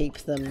going to keep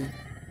them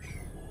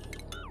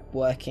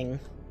working.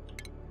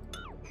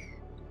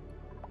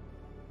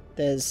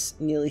 There's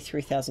nearly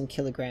 3,000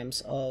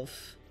 kilograms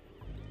of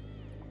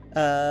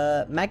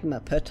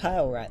magma per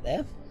tile right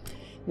there.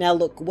 Now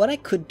look, what I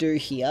could do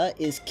here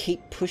is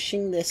keep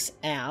pushing this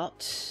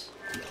out.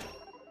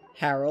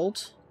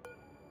 Harold.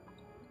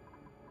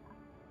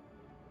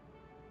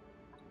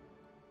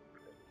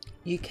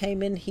 You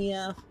came in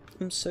here.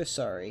 I'm so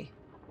sorry.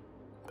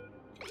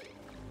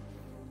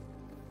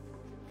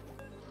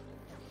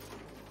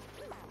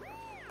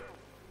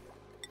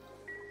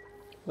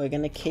 We're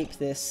gonna keep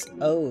this.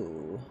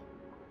 Oh.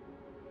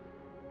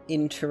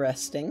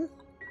 Interesting.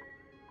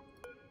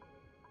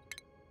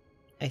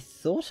 I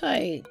thought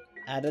I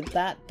added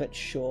that, but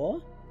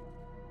sure.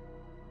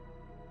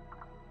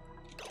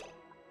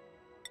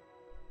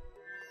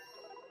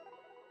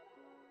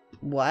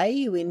 Why are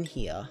you in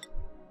here?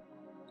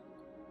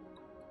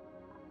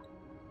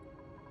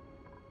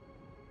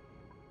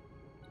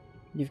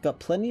 You've got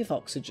plenty of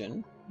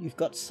oxygen. You've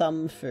got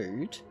some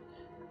food.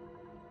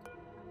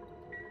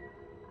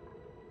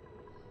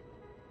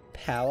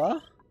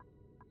 Power.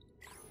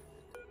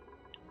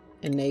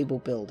 Enable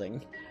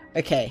building.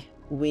 Okay,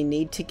 we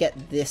need to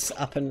get this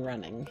up and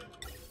running.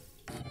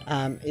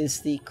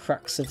 Is the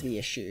crux of the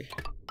issue.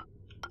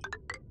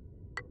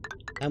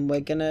 And we're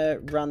gonna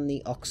run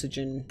the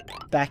oxygen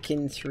back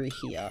in through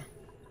here.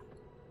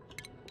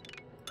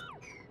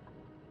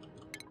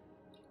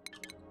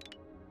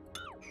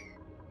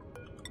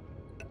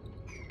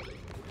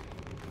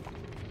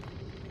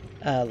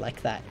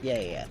 Like that.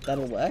 Yeah,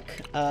 that'll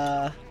work.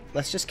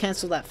 Let's just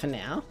cancel that for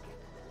now,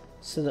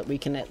 so that we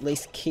can at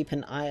least keep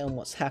an eye on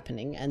what's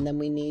happening, and then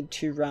we need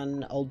to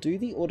run... I'll do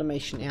the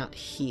automation out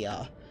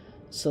here.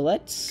 So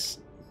let's...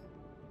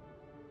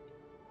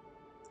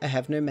 I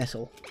have no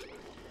metal.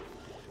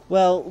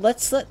 Well,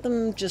 let's let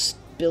them just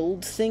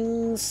build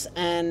things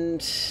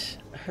and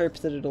hope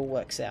that it all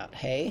works out,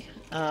 hey?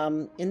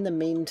 In the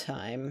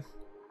meantime,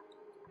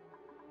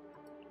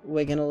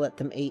 we're gonna let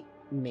them eat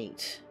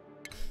meat.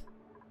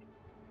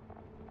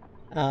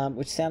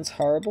 Which sounds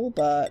horrible,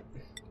 but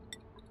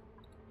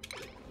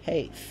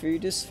hey,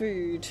 food is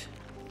food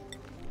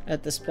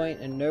at this point,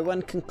 and no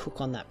one can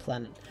cook on that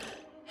planet.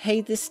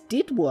 Hey, this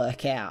did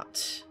work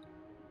out.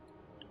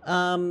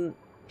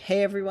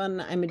 Hey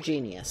everyone, I'm a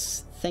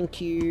genius. Thank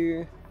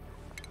you.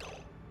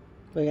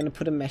 We're gonna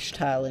put a mesh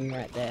tile in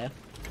right there.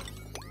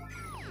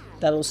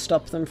 That'll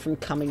stop them from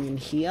coming in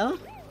here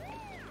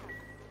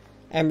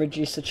and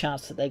reduce the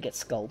chance that they get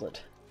scalded.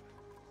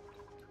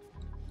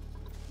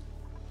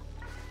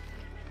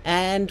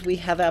 And we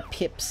have our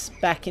pips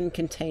back in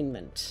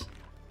containment.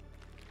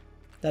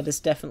 That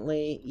is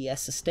definitely,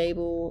 yes, a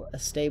stable.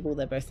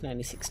 They're both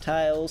 96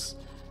 tiles.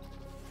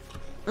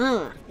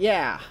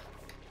 Yeah.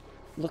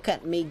 Look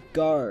at me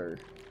go.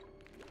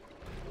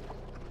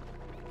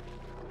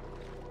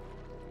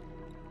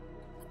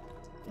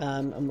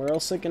 And we're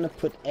also going to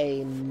put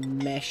a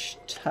mesh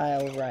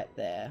tile right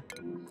there.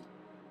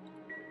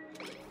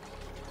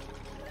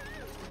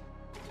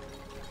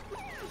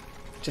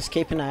 Just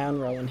keep an eye on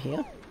Rowan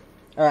here.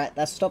 Alright,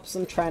 that stops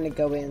them trying to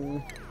go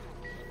in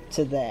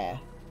to there.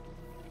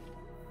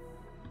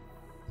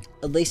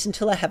 At least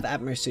until I have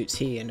Atmo suits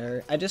here, you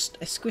know. I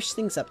squish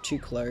things up too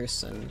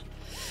close, and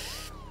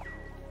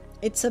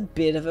it's a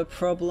bit of a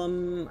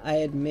problem, I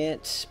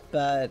admit,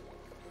 but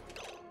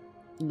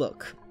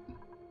look.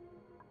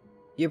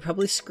 You're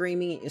probably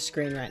screaming at your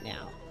screen right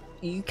now.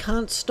 You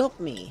can't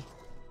stop me.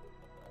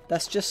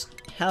 That's just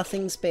how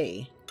things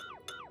be.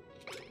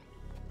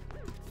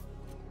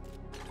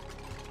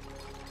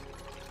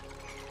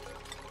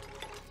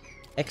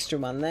 Extra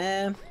one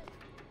there.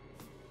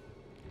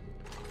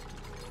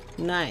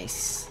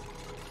 Nice.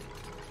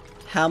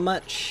 How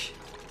much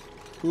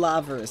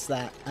lava is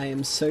that? I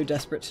am so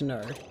desperate to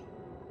know.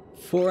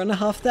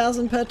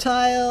 4,500 per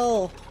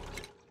tile!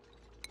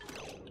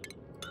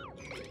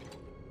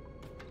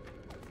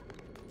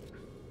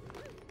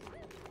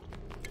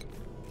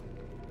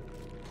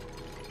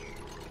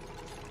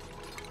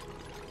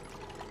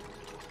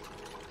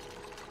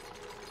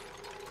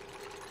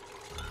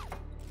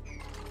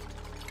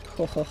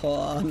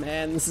 Oh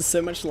man, this is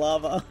so much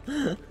lava.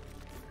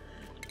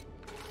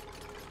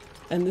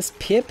 And this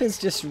Pip is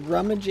just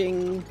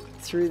rummaging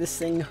through this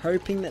thing,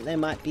 hoping that there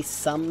might be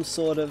some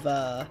sort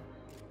of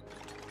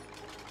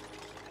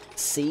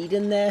seed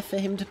in there for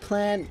him to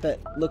plant, but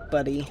look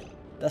buddy,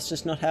 that's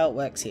just not how it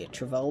works here.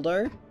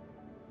 Travoldo?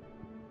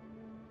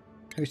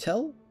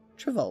 Hotel?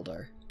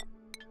 Travoldo.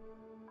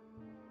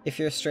 If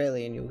you're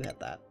Australian, you'll get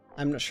that.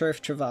 I'm not sure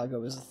if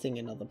Travago is a thing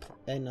in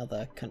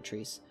other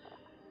countries.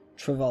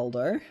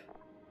 Travoldo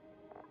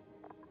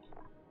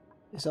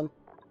is on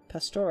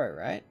Pastoro,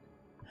 right?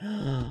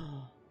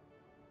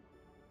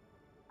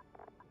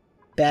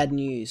 Bad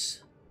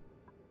news.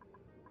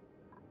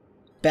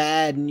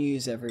 Bad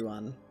news,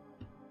 everyone.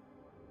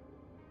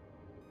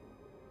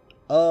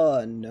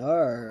 Oh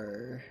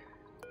no.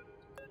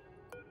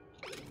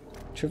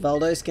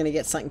 Travoldo's gonna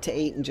get something to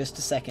eat in just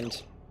a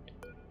second.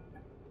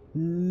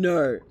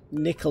 No,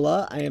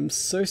 Nicola, I am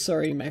so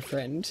sorry, my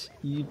friend.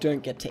 You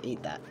don't get to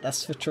eat that.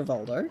 That's for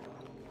Travoldo.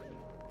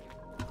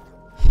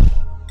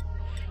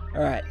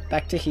 Alright,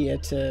 back to here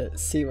to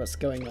see what's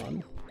going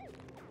on.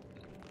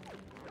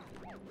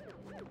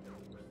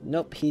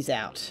 Nope, he's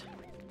out.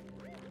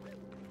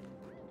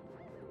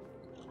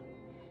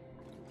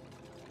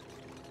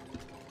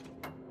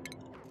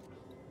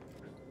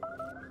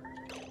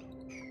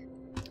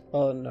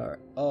 Oh no,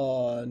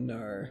 oh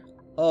no,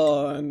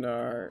 oh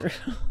no.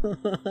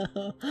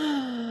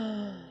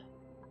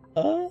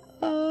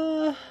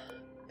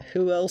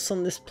 Who else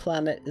on this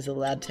planet is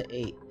allowed to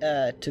eat,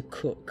 to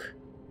cook?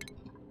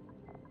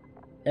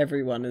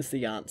 Everyone is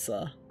the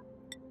answer.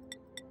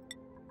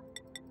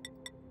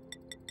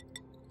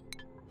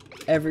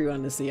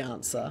 Everyone is the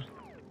answer.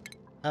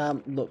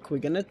 Look, we're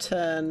gonna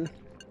turn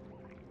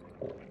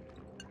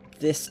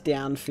this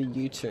down for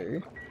you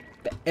two,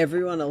 but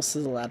everyone else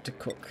is allowed to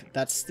cook.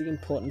 That's the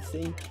important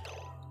thing.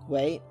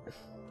 Wait.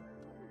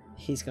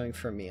 He's going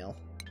for a meal.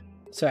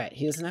 It's alright,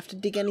 he doesn't have to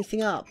dig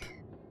anything up.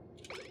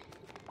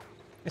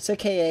 It's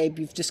okay, Abe,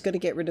 you've just got to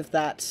get rid of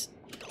that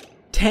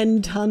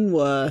 10-ton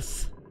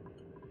worth.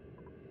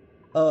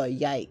 Oh,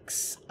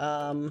 yikes.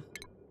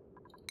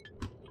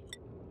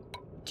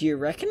 Do you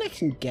reckon I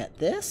can get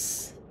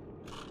this?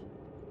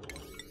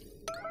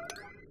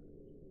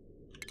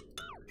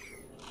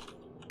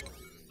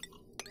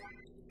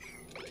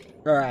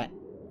 Alright.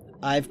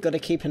 I've got to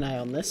keep an eye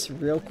on this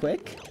real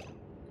quick.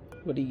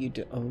 What do you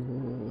do? Oh,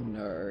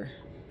 no.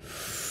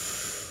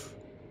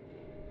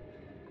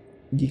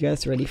 You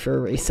guys ready for a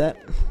reset?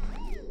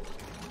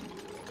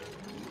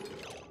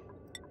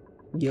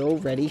 You're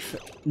ready for...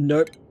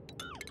 Nope.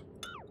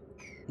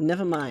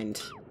 Never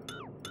mind.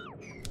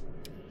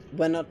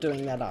 We're not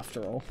doing that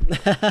after all.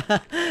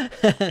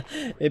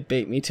 It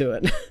beat me to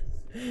it.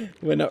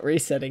 We're not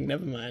resetting,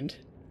 never mind.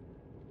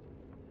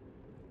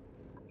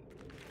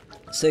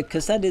 So,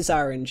 because that is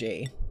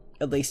RNG.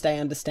 At least I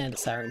understand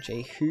it's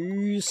RNG.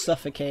 Who's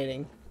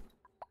suffocating?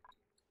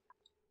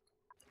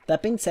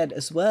 That being said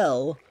as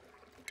well,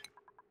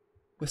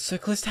 we're so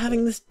close to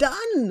having this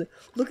done!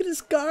 Look at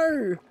us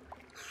go!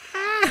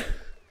 Ah!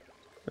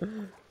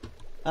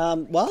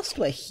 Whilst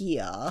we're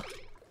here,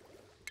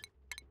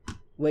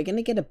 we're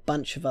gonna get a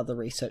bunch of other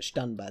research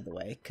done, by the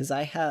way, because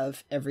I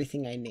have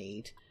everything I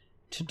need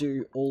to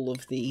do all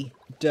of the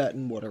dirt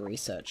and water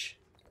research.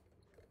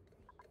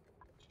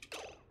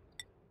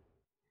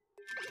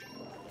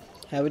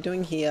 How we're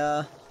doing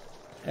here,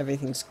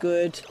 everything's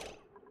good.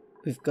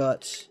 We've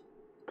got...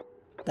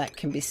 that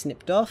can be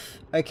snipped off.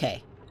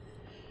 Okay.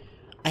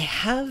 I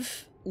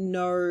have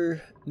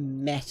no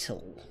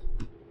metal.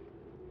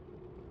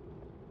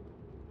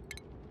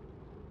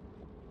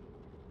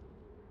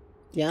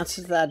 The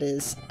answer to that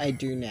is, I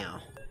do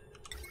now.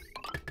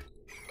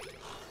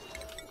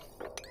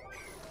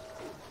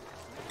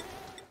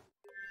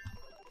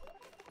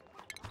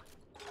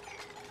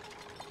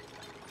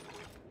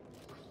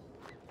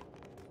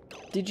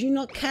 Did you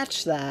not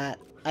catch that?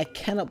 I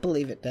cannot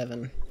believe it,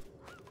 Devon.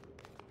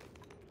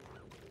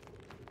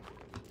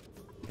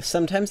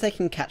 Sometimes they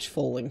can catch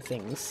falling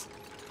things.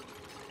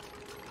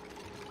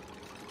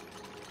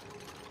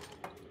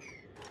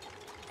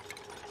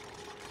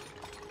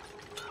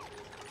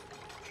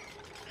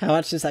 How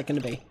much is that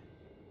going to be?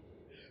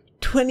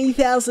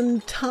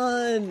 20,000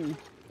 ton!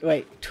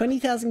 Wait,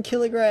 20,000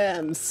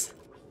 kilograms!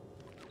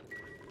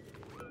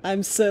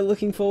 I'm so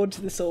looking forward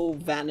to this all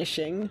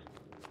vanishing.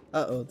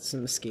 Uh-oh, there's a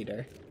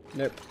mosquito.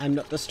 Nope, I'm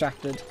not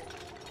distracted.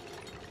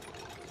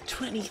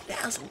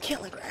 20,000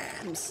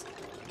 kilograms!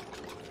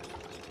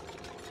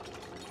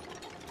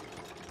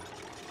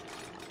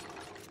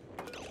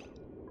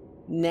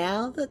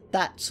 Now that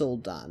that's all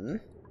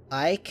done,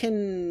 I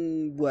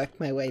can work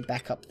my way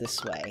back up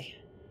this way.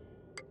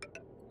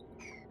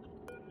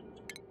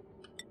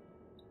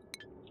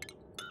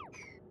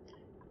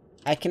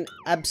 I can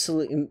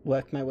absolutely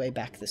work my way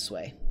back this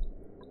way.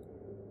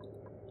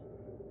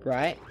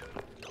 Right?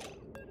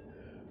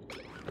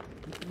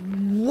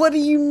 What do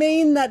you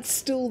mean that's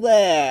still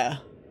there?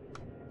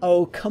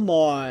 Oh, come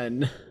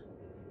on.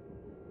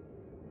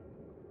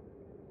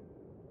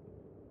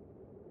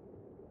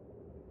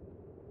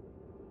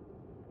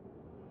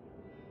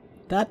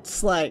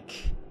 That's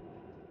like...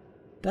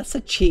 that's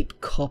a cheap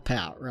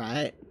cop-out,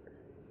 right?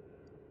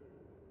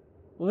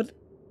 What?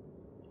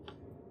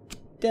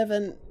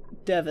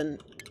 Devon,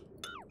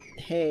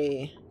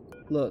 hey,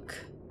 look,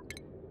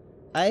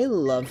 I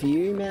love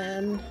you,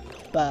 man,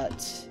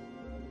 but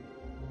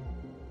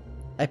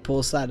I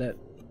paused that at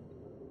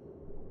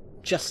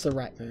just the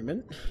right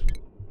moment.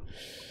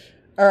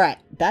 Alright,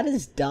 that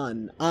is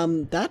done.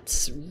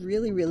 That's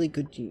really, really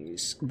good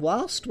news.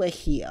 Whilst we're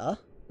here,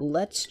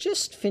 let's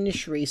just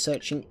finish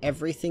researching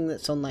everything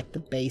that's on, like, the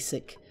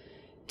basic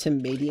to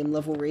medium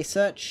level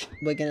research.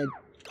 We're gonna...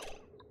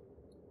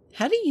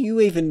 How do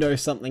you even know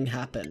something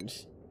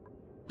happened?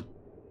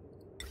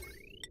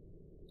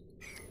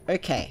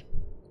 Okay.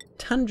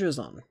 Tundra's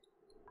on.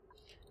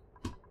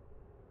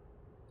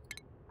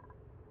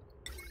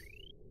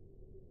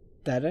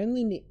 That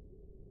only need...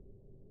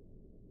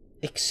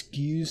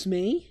 Excuse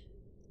me?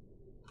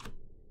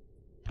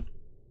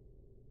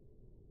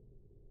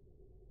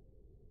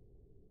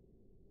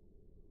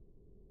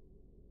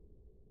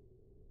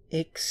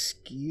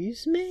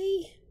 Excuse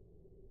me?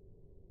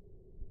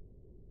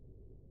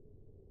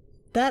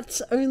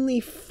 That's only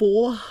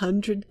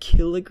 400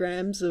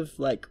 kilograms of,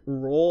 like,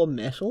 raw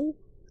metal?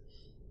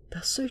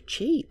 That's so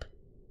cheap.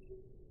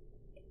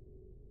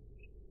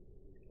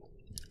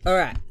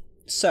 Alright,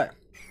 so,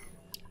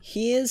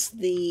 here's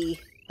the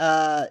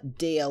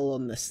DL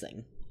on this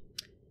thing.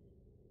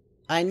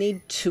 I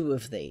need 2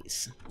 of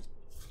these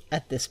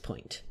at this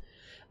point.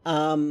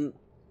 So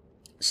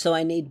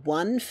I need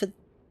one to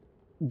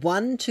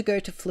go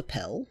to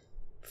Flippiel.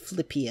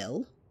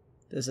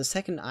 There's a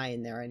second I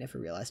in there, I never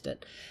realized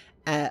it.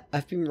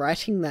 I've been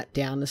writing that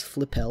down as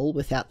Flippel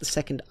without the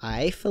second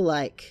I for,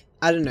 like,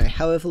 I don't know,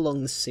 however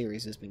long this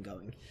series has been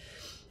going.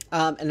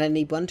 And I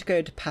need one to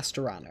go to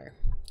Pastorano.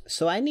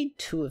 So I need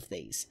 2 of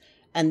these.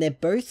 And they're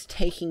both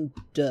taking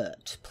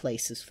dirt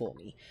places for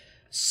me.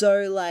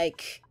 So,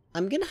 like,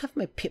 I'm gonna have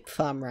my pip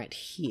farm right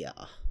here.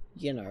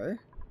 You know?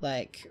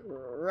 Like,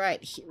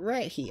 right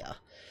here.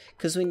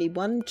 Because we need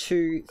 1,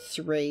 2,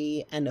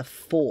 3, and a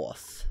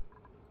 4th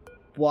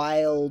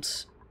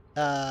wild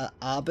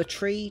arbor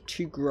tree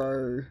to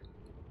grow...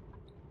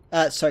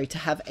 sorry, to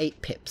have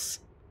 8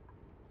 pips.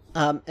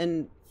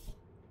 And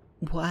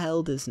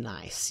wild is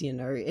nice, you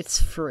know?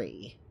 It's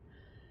free.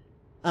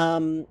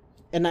 And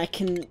I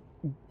can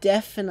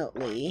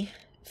definitely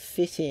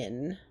fit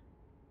in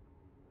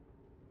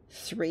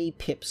 3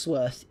 pips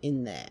worth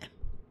in there.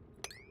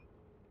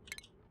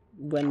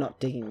 We're not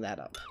digging that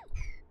up.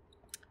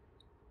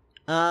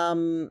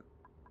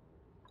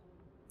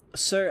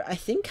 So I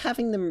think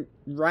having them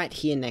right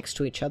here next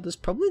to each other is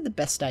probably the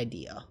best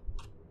idea,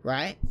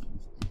 right?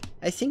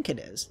 I think it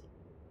is.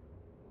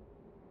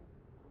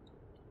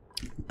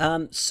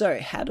 So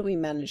how do we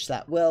manage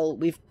that? Well,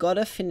 we've got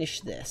to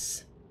finish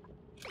this.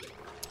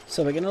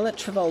 So we're going to let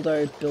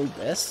Trivaldo build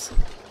this.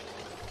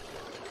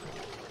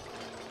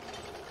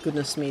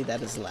 Goodness me,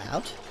 that is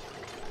loud.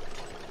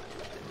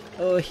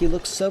 Oh, he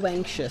looks so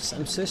anxious.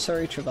 I'm so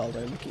sorry,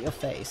 Trivaldo. Look at your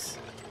face.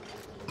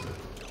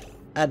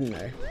 I don't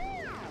know.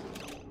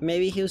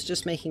 Maybe he was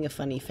just making a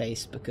funny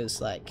face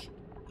because, like,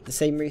 the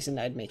same reason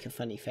I'd make a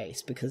funny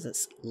face, because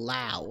it's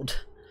loud.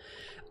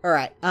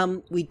 Alright,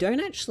 we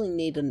don't actually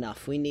need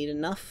enough. We need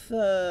enough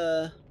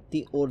for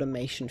the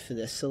automation for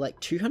this. So, like,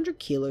 200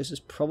 kilos is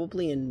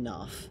probably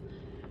enough.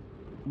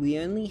 We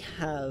only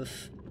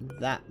have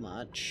that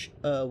much.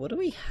 What do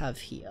we have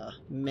here?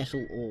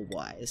 Metal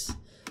ore-wise.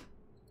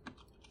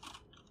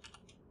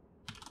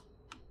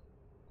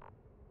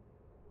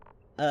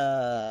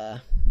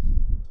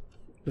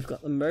 We've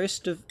got the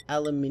most of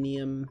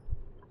aluminium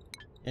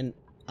and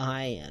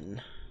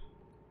iron.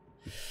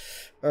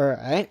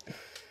 Alright.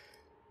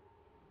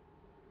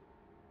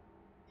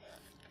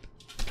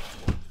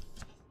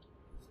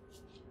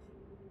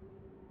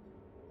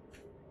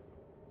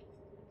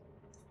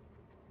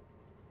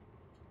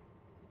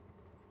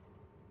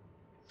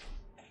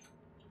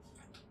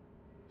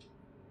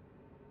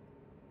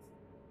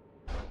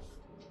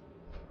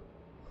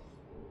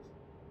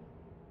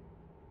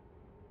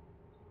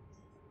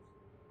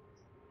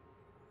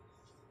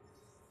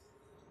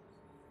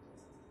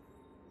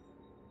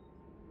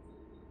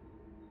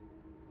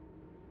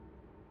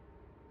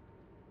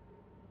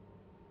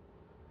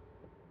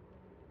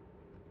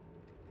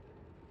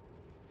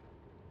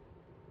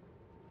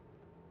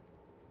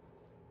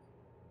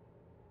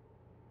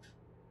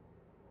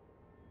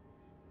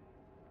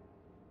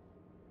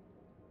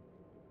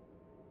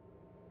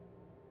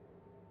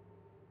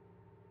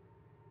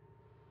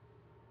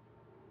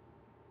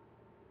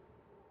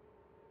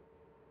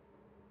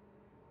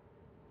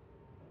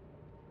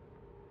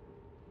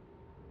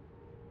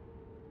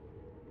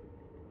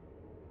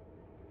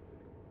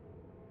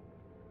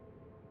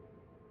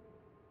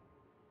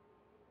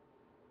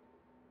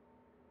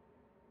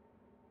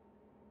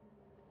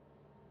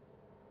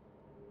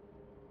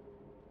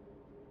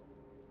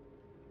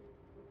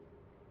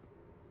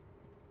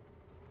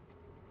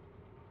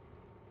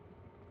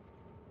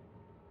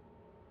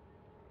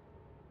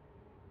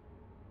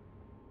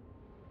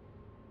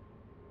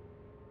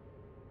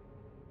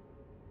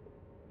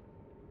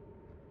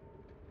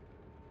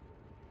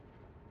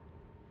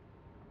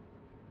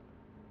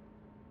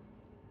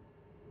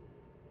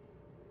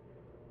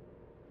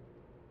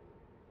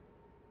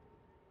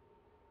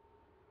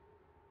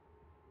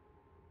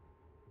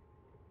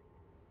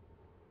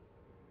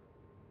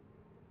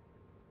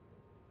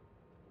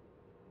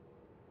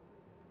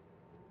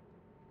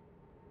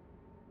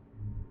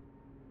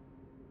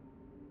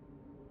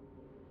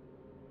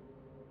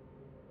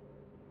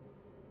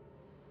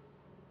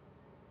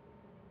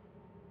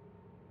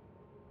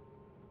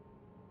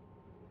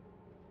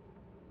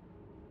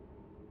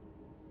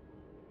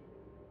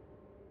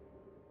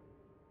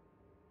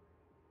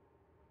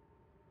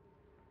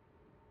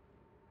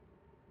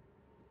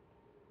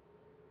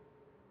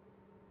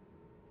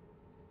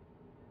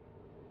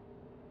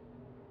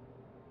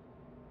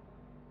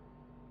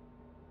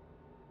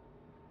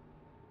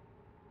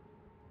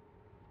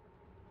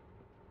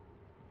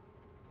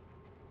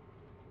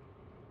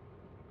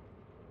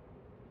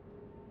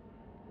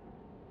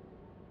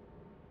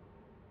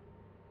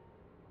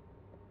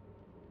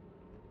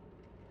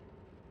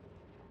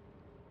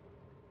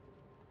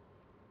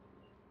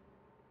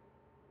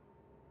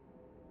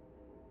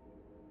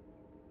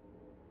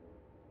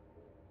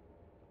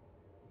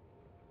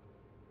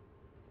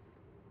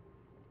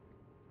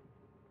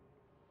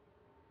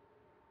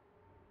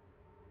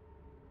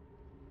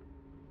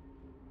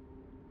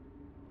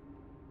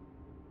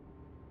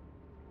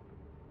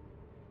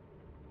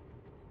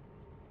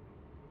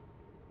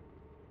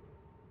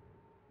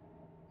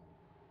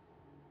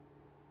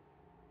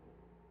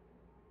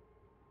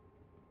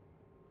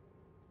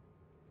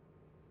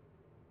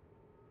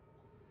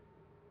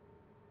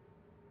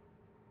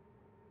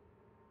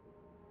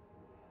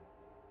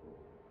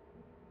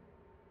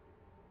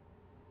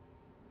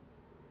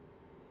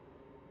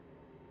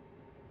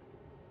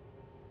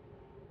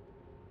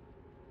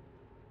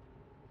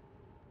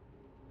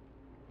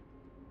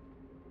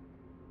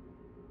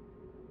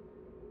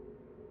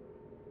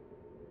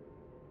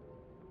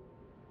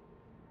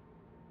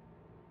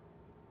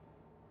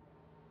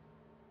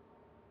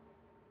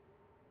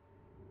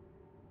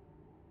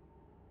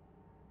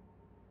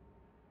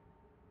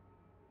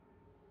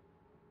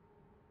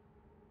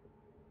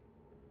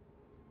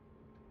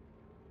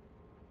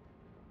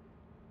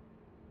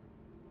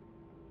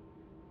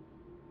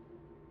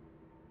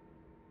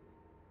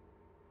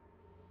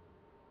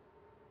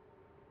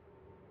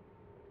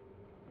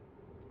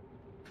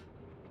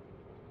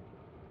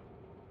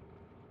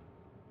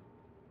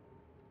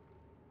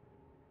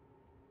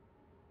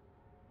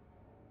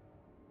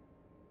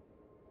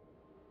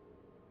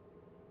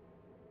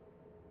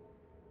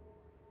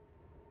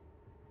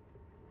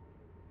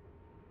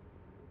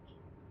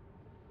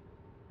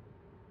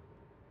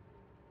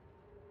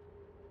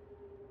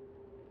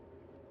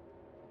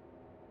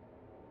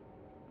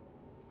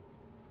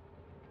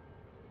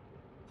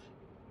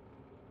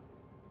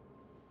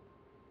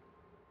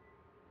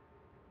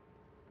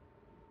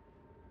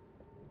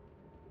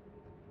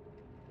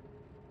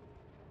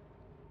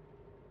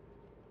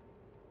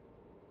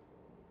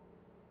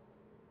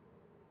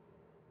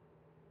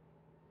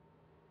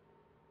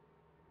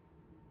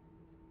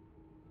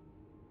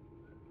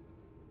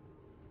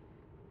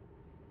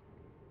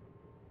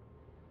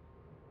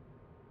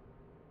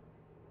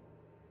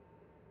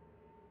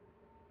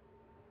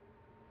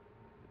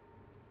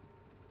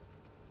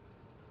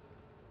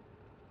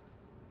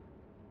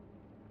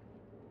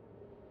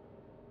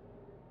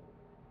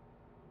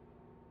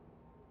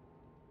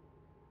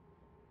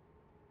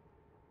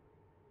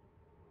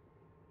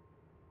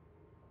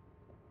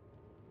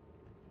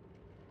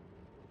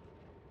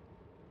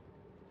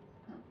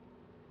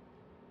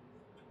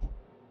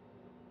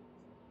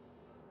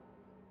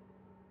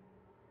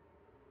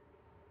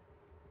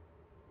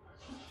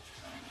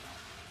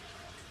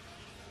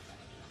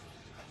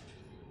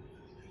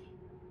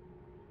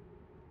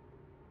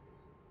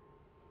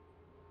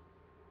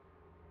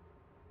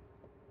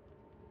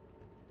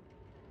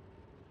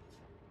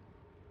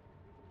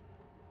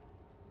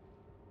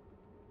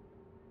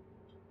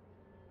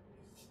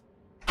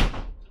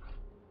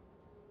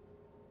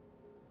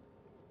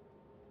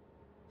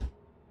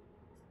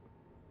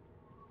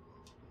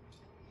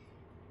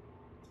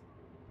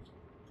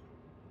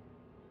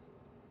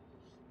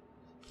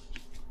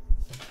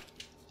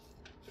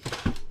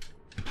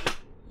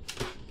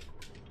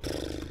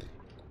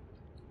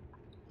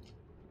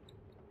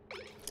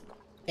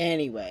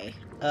 Anyway,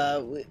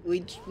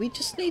 we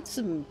just need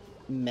some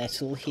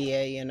metal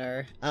here, you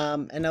know.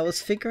 And I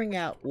was figuring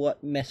out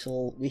what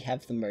metal we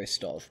have the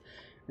most of.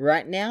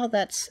 Right now,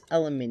 that's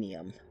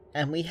aluminium.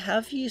 And we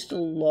have used a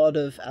lot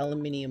of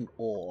aluminium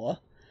ore.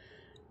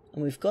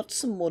 And we've got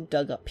some more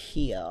dug up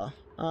here.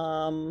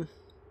 Long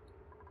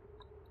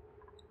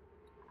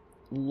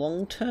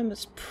term,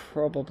 it's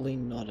probably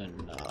not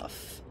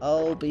enough.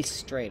 I'll be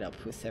straight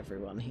up with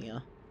everyone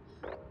here.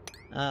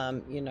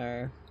 You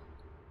know,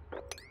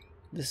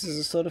 this is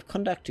the sort of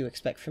conduct you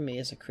expect from me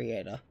as a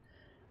creator.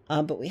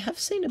 But we have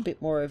seen a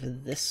bit more over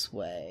this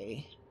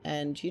way.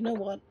 And you know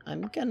what?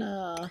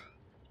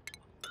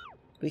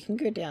 We can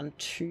go down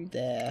to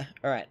there.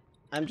 Alright,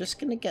 I'm just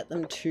gonna get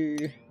them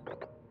to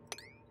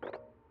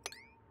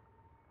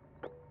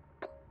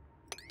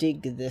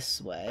dig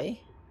this way.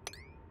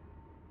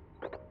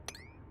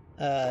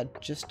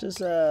 Just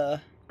as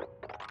a...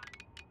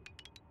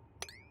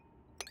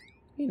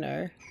 You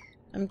know,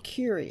 I'm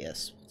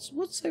curious.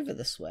 What's over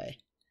this way?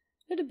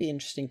 It'd be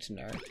interesting to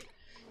know.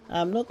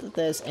 Not that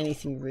there's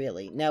anything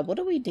really. Now, what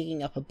are we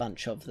digging up a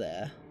bunch of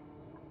there?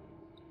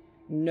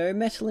 No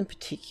metal in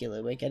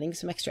particular. We're getting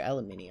some extra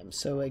aluminium,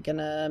 so we're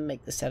gonna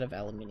make this out of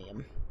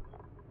aluminium.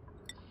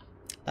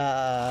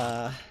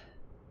 4.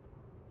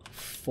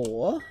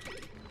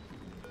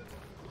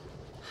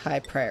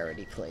 High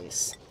priority,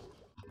 please.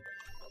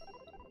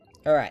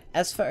 Alright,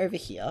 as for over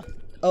here...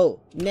 Oh,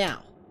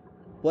 now,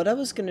 what I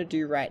was gonna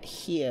do right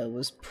here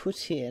was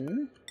put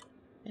in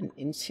an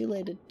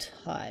insulated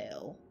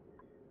tile.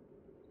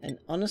 And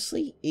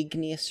honestly,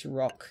 igneous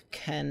rock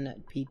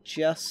can be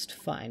just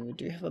fine. We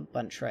do have a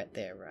bunch right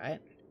there, right?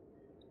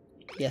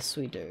 Yes,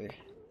 we do.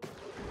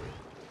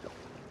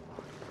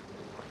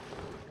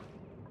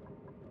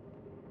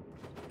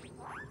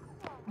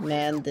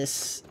 Man,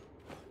 this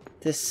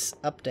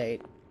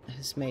update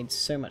has made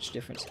so much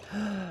difference.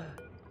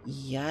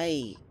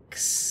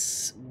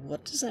 Yikes.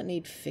 What does that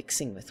need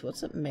fixing with?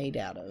 What's it made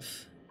out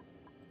of?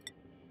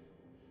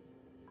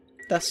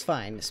 That's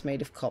fine. It's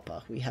made of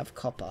copper. We have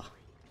copper.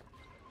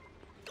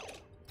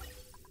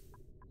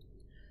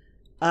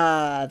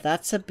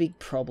 That's a big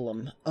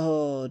problem.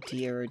 Oh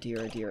dear, oh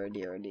dear, oh dear, oh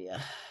dear, oh dear.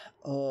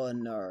 Oh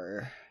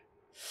no.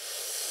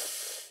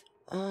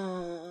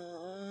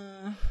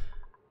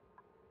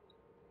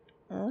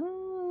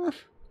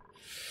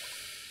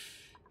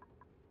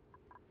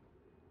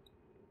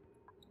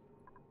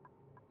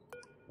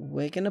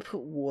 We're gonna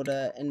put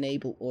water,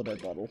 enable auto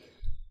bottle.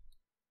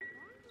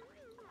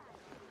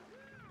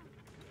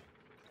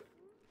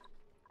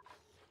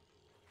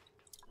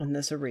 And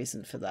there's a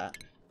reason for that.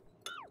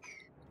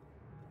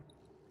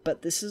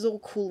 But this is all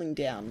cooling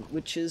down,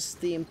 which is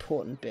the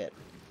important bit.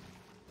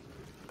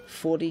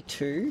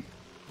 42.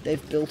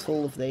 They've built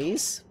all of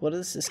these. What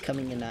is this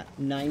coming in at?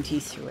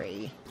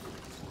 93.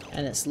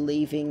 And it's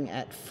leaving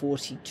at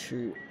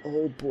 42.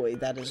 Oh boy,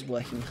 that is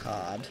working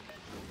hard.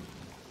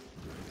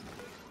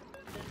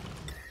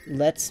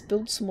 Let's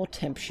build some more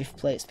temp shift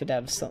plates, but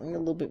out of something a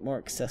little bit more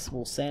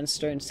accessible.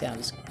 Sandstone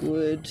sounds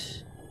good.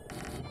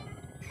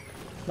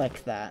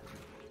 Like that.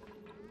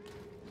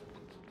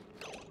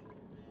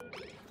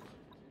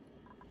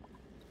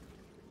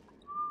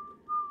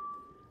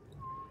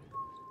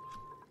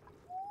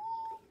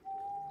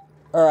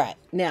 Alright,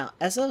 now,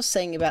 as I was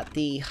saying about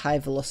the high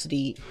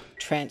velocity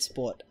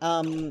transport,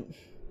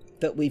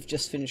 that we've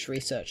just finished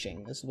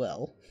researching as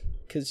well,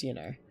 because, you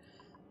know,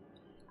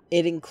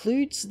 it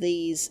includes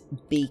these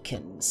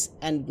beacons,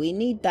 and we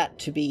need that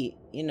to be,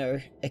 you know,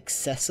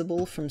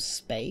 accessible from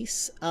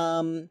space.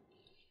 I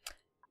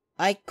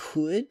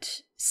could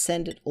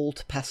send it all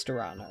to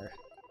Pastorano.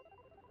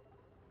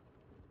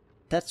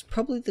 That's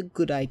probably the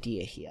good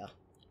idea here.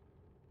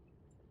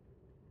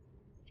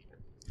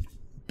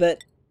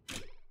 But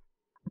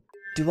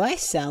do I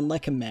sound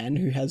like a man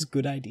who has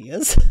good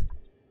ideas?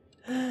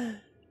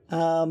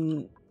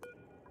 The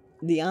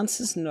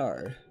answer's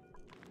no.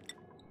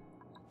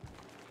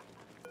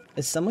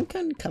 Is someone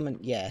going to come and...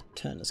 Yeah,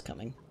 Turner's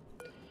coming.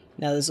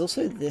 Now there's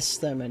also this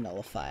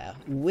thermonullifier,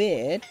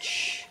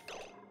 which...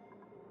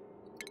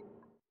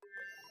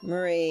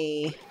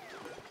 Marie...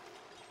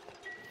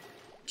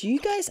 Do you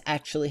guys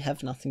actually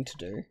have nothing to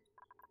do?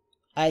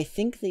 I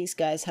think these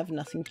guys have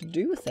nothing to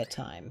do with their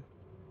time.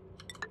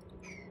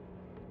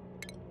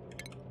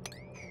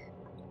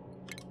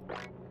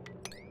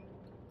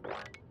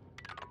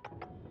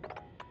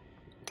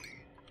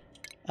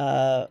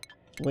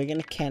 We're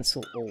gonna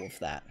cancel all of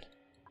that.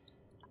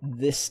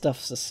 This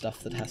stuff's the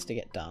stuff that has to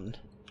get done.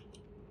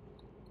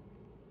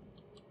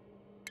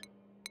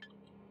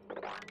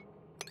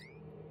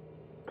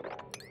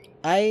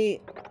 I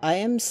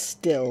am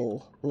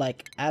still,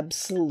 like,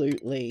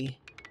 absolutely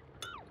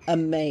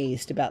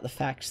amazed about the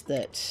fact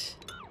that,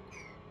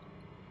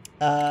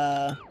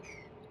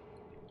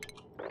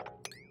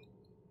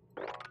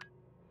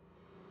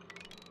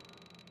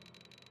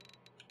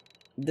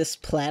 this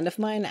plan of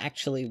mine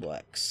actually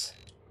works.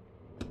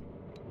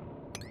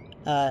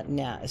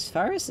 Now, as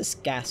far as this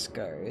gas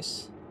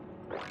goes,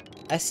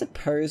 I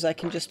suppose I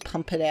can just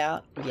pump it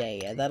out.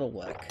 Yeah, that'll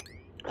work.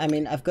 I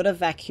mean, I've got to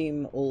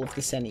vacuum all of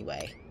this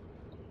anyway.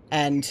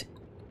 And,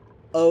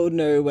 oh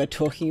no, we're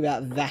talking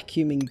about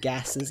vacuuming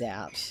gases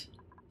out.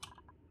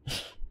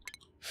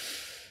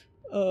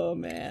 Oh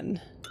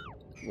man.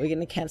 We're going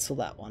to cancel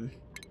that one.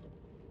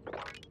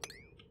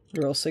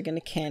 We're also going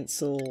to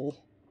cancel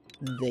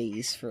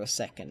these for a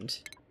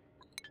second.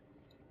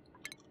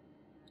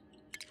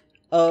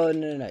 Oh,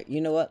 no.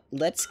 You know what?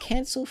 Let's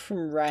cancel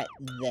from right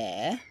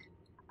there.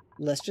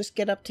 Let's just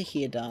get up to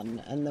here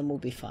done, and then we'll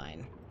be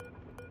fine.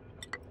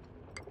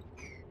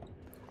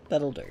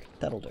 That'll do.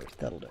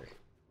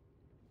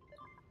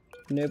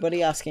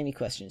 Nobody ask any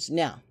questions.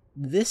 Now,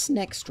 this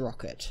next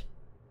rocket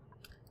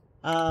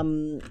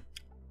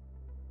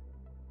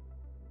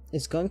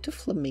is going to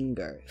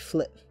Flamingo.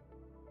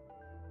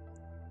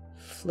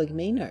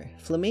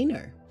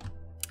 Flamingo.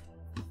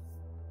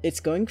 It's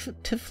going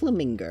to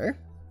Flamingo,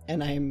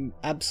 and I'm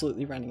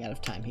absolutely running out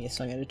of time here,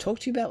 so I'm going to talk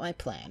to you about my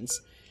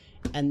plans,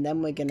 and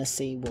then we're going to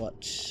see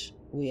what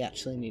we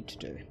actually need to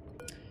do.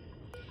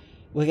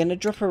 We're going to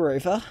drop a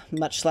rover,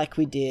 much like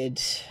we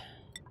did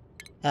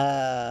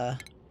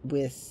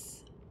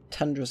with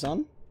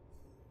Tundrazon.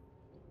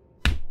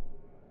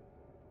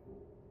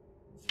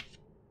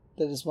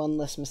 There's one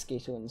less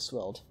mosquito in this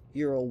world.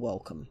 You're all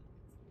welcome.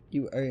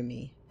 You owe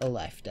me a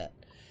life debt.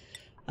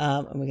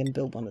 And we're going to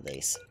build one of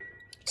these.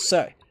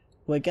 So,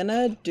 we're going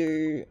to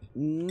do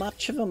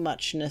much of a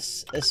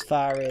muchness as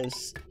far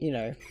as, you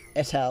know,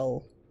 et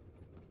al.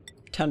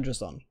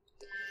 Tundrazon.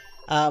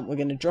 We're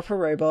going to drop a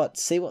robot,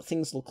 see what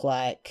things look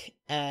like,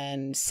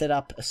 and set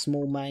up a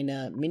small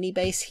minor mini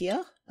base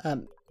here.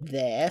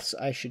 There,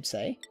 I should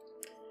say.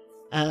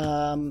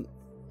 And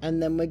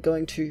then we're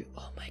going to...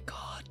 Oh my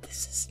god,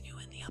 this is new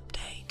in the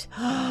update.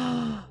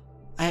 I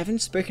haven't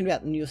spoken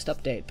about the newest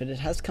update, but it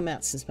has come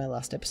out since my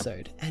last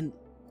episode. And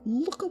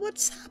look at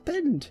what's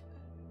happened.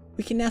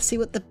 We can now see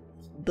what the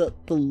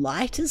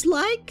light is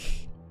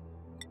like.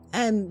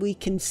 And we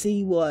can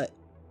see what...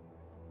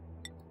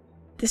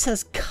 This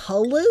has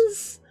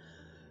colors?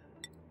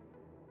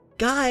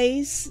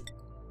 Guys,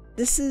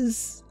 this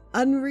is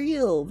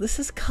unreal. This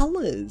has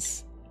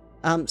colors.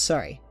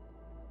 Sorry.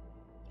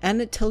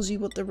 And it tells you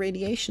what the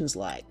radiation's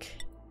like.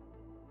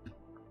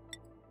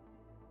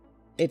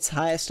 It's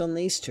highest on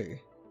these two.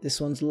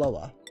 This one's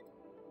lower.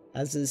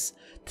 As is...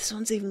 This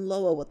one's even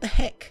lower. What the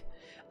heck?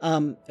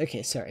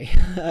 Okay, sorry.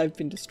 I've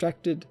been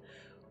distracted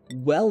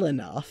well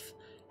enough.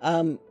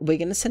 We're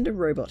going to send a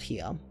robot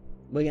here.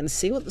 We're going to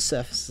see what the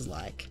surface is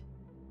like.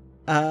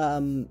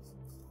 And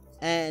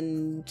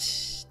then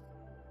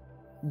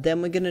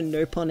we're going to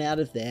nope on out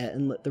of there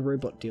and let the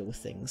robot deal with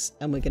things.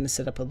 And we're going to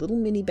set up a little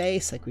mini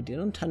base like we did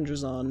on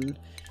Tundrazon.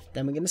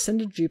 Then we're going to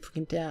send a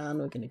duplicant down.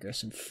 We're going to grow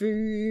some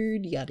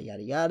food, yada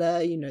yada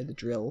yada. You know the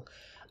drill.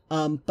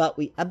 But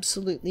we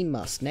absolutely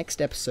must,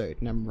 next episode,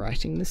 and I'm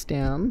writing this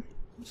down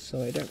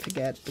so I don't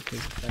forget, because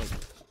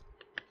if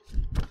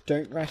I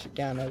don't write it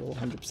down I will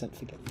 100%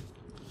 forget.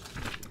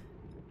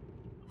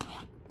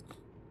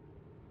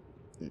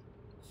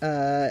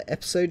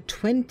 Episode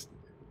 20...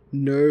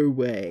 No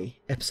way.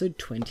 Episode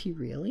 20,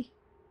 really?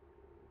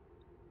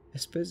 I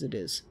suppose it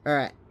is.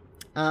 Alright.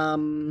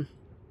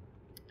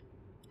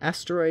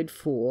 Asteroid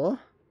 4.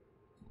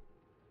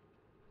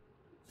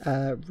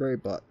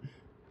 Robot.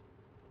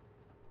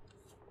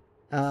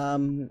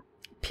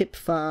 Pip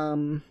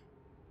farm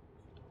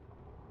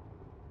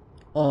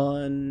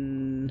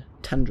on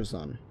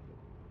Tundrazon.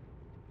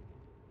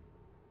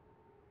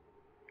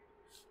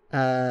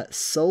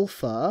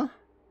 Sulphur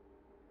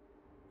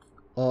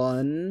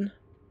on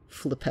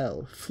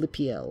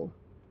Flippiel.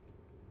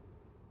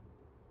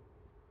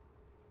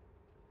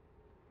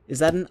 Is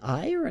that an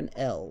I or an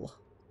L,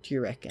 do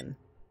you reckon?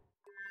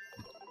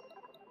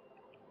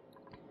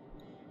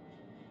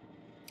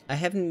 I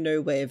have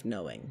no way of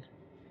knowing.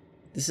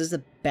 This is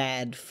a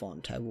bad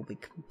font, I will be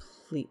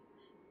complete...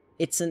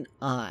 It's an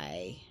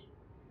I.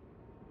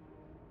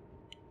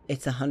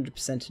 It's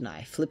 100% an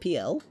I.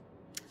 Flippiel.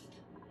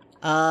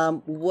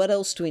 What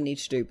else do we need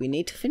to do? We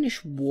need to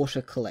finish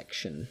water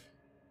collection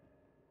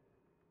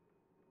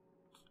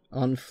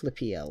on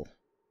Flippiel.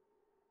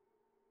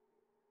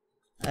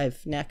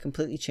 I've now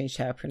completely changed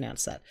how I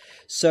pronounce that.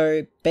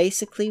 So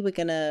basically we're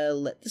going to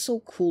let this all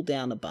cool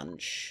down a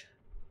bunch,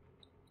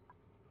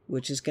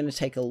 which is going to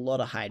take a lot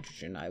of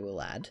hydrogen, I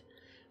will add.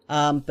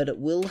 But it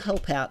will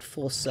help out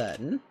for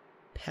certain.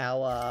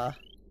 Power.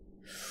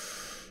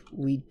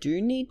 We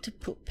do need to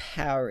put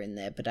power in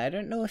there, but I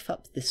don't know if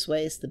up this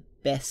way is the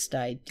best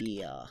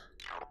idea.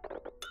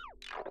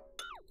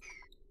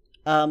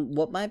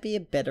 What might be a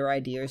better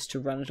idea is to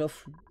run it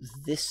off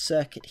this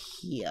circuit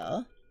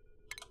here.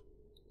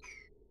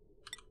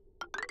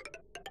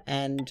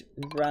 And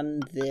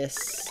run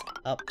this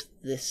up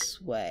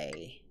this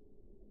way.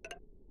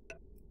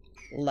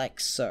 Like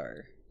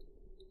so.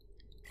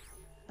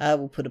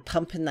 We'll put a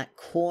pump in that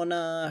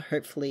corner.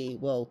 Hopefully,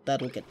 well,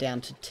 that'll get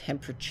down to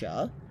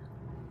temperature.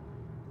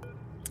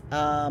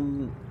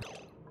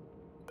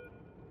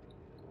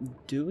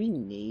 Do we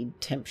need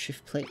temp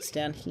shift plates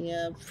down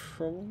here?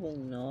 Probably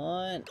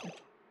not.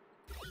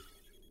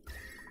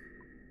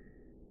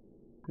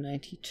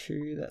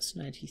 92, that's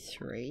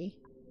 93.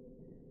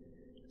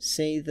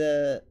 See,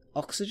 the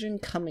oxygen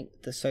coming,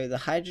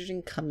 the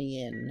hydrogen coming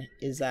in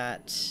is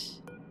at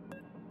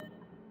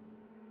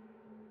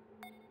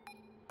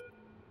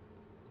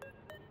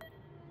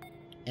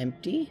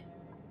empty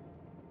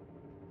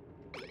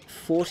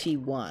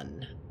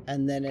 41,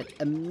 and then it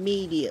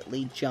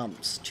immediately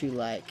jumps to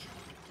like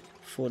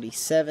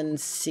 47,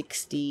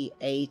 60,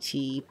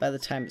 80 by the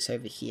time it's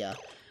over here.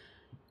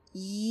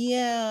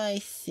 Yeah, I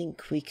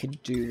think we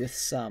could do with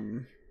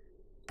some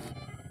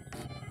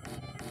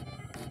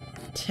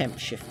temp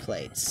shift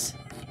plates.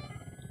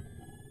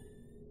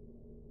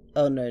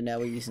 Oh no, now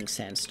we're using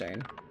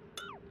sandstone.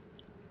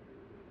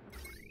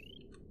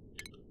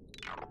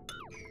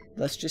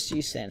 Let's just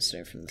use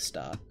sandstone from the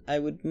start. I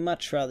would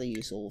much rather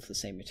use all of the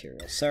same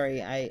material.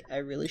 Sorry, I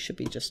really should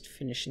be just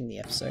finishing the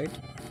episode.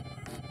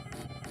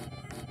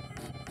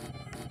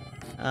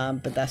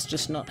 But that's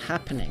just not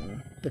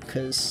happening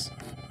because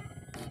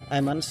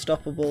I'm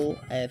unstoppable,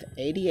 I have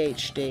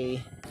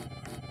ADHD,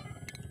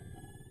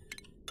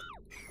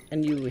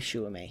 and you wish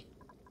you were me.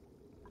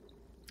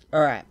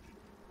 Alright.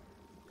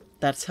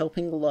 That's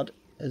helping a lot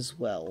as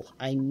well.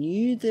 I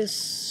knew this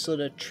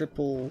sort of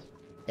triple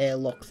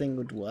airlock thing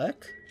would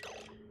work.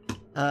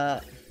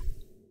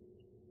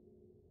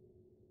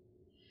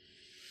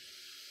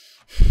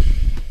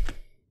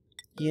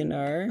 You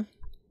know,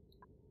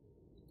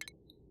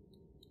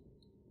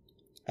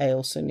 I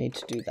also need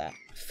to do that.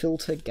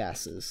 Filter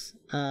gases.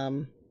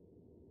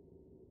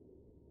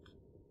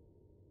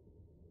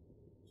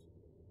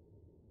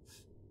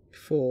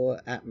 For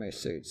Atmo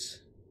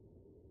suits.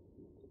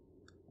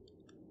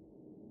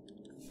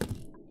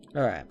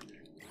 Alright.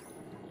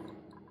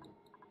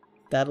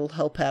 That'll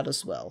help out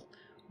as well.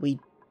 We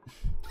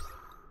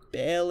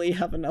barely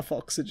have enough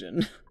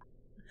oxygen.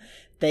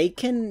 They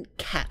can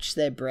catch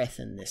their breath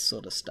in this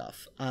sort of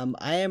stuff.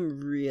 I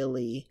am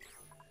really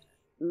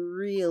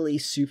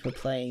super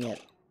playing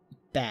it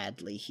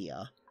badly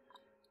here.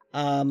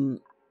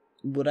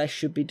 What I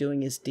should be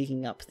doing is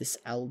digging up this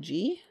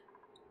algae.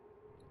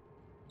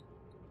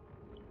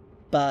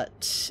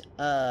 But,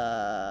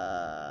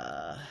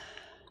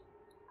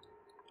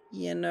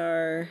 you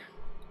know,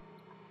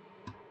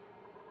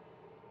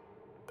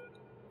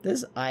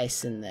 there's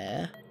ice in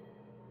there.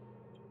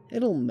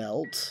 It'll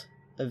melt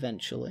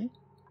eventually.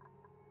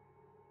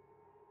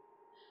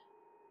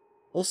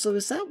 Also,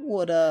 is that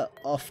water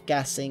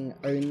off-gassing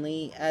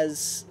only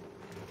as,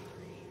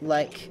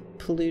 like,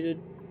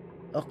 polluted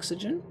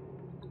oxygen?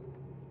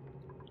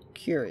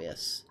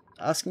 Curious.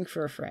 Asking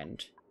for a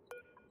friend.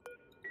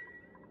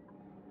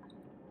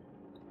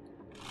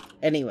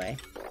 Anyway.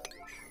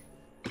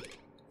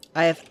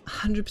 I have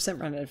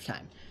 100% run out of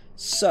time.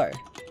 So,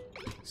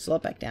 slow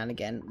it back down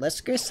again.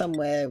 Let's go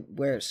somewhere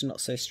where it's not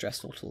so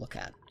stressful to look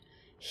at.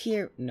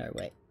 Here, no,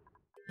 wait.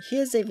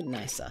 Here's even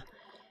nicer.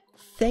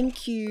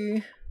 Thank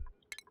you,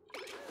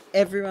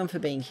 everyone, for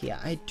being here.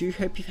 I do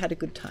hope you've had a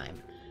good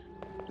time.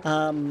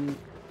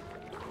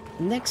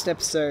 Next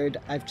episode,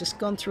 I've just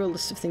gone through a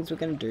list of things we're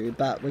going to do,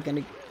 but we're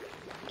going to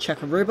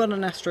chuck a robot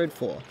on Asteroid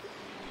 4.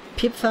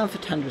 Pip farm for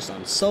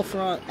Tundrazon,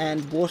 sulphur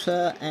and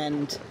water,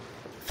 and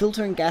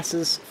filtering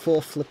gases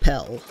for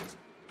Flippel.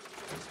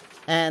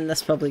 And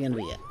that's probably going to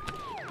be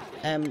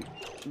it.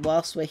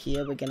 Whilst we're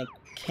here, we're going to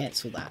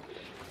cancel that.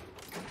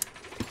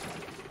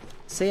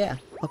 So yeah,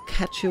 I'll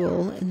catch you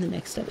all in the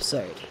next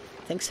episode.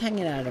 Thanks for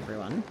hanging out,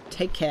 everyone.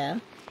 Take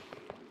care.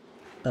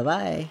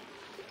 Bye-bye.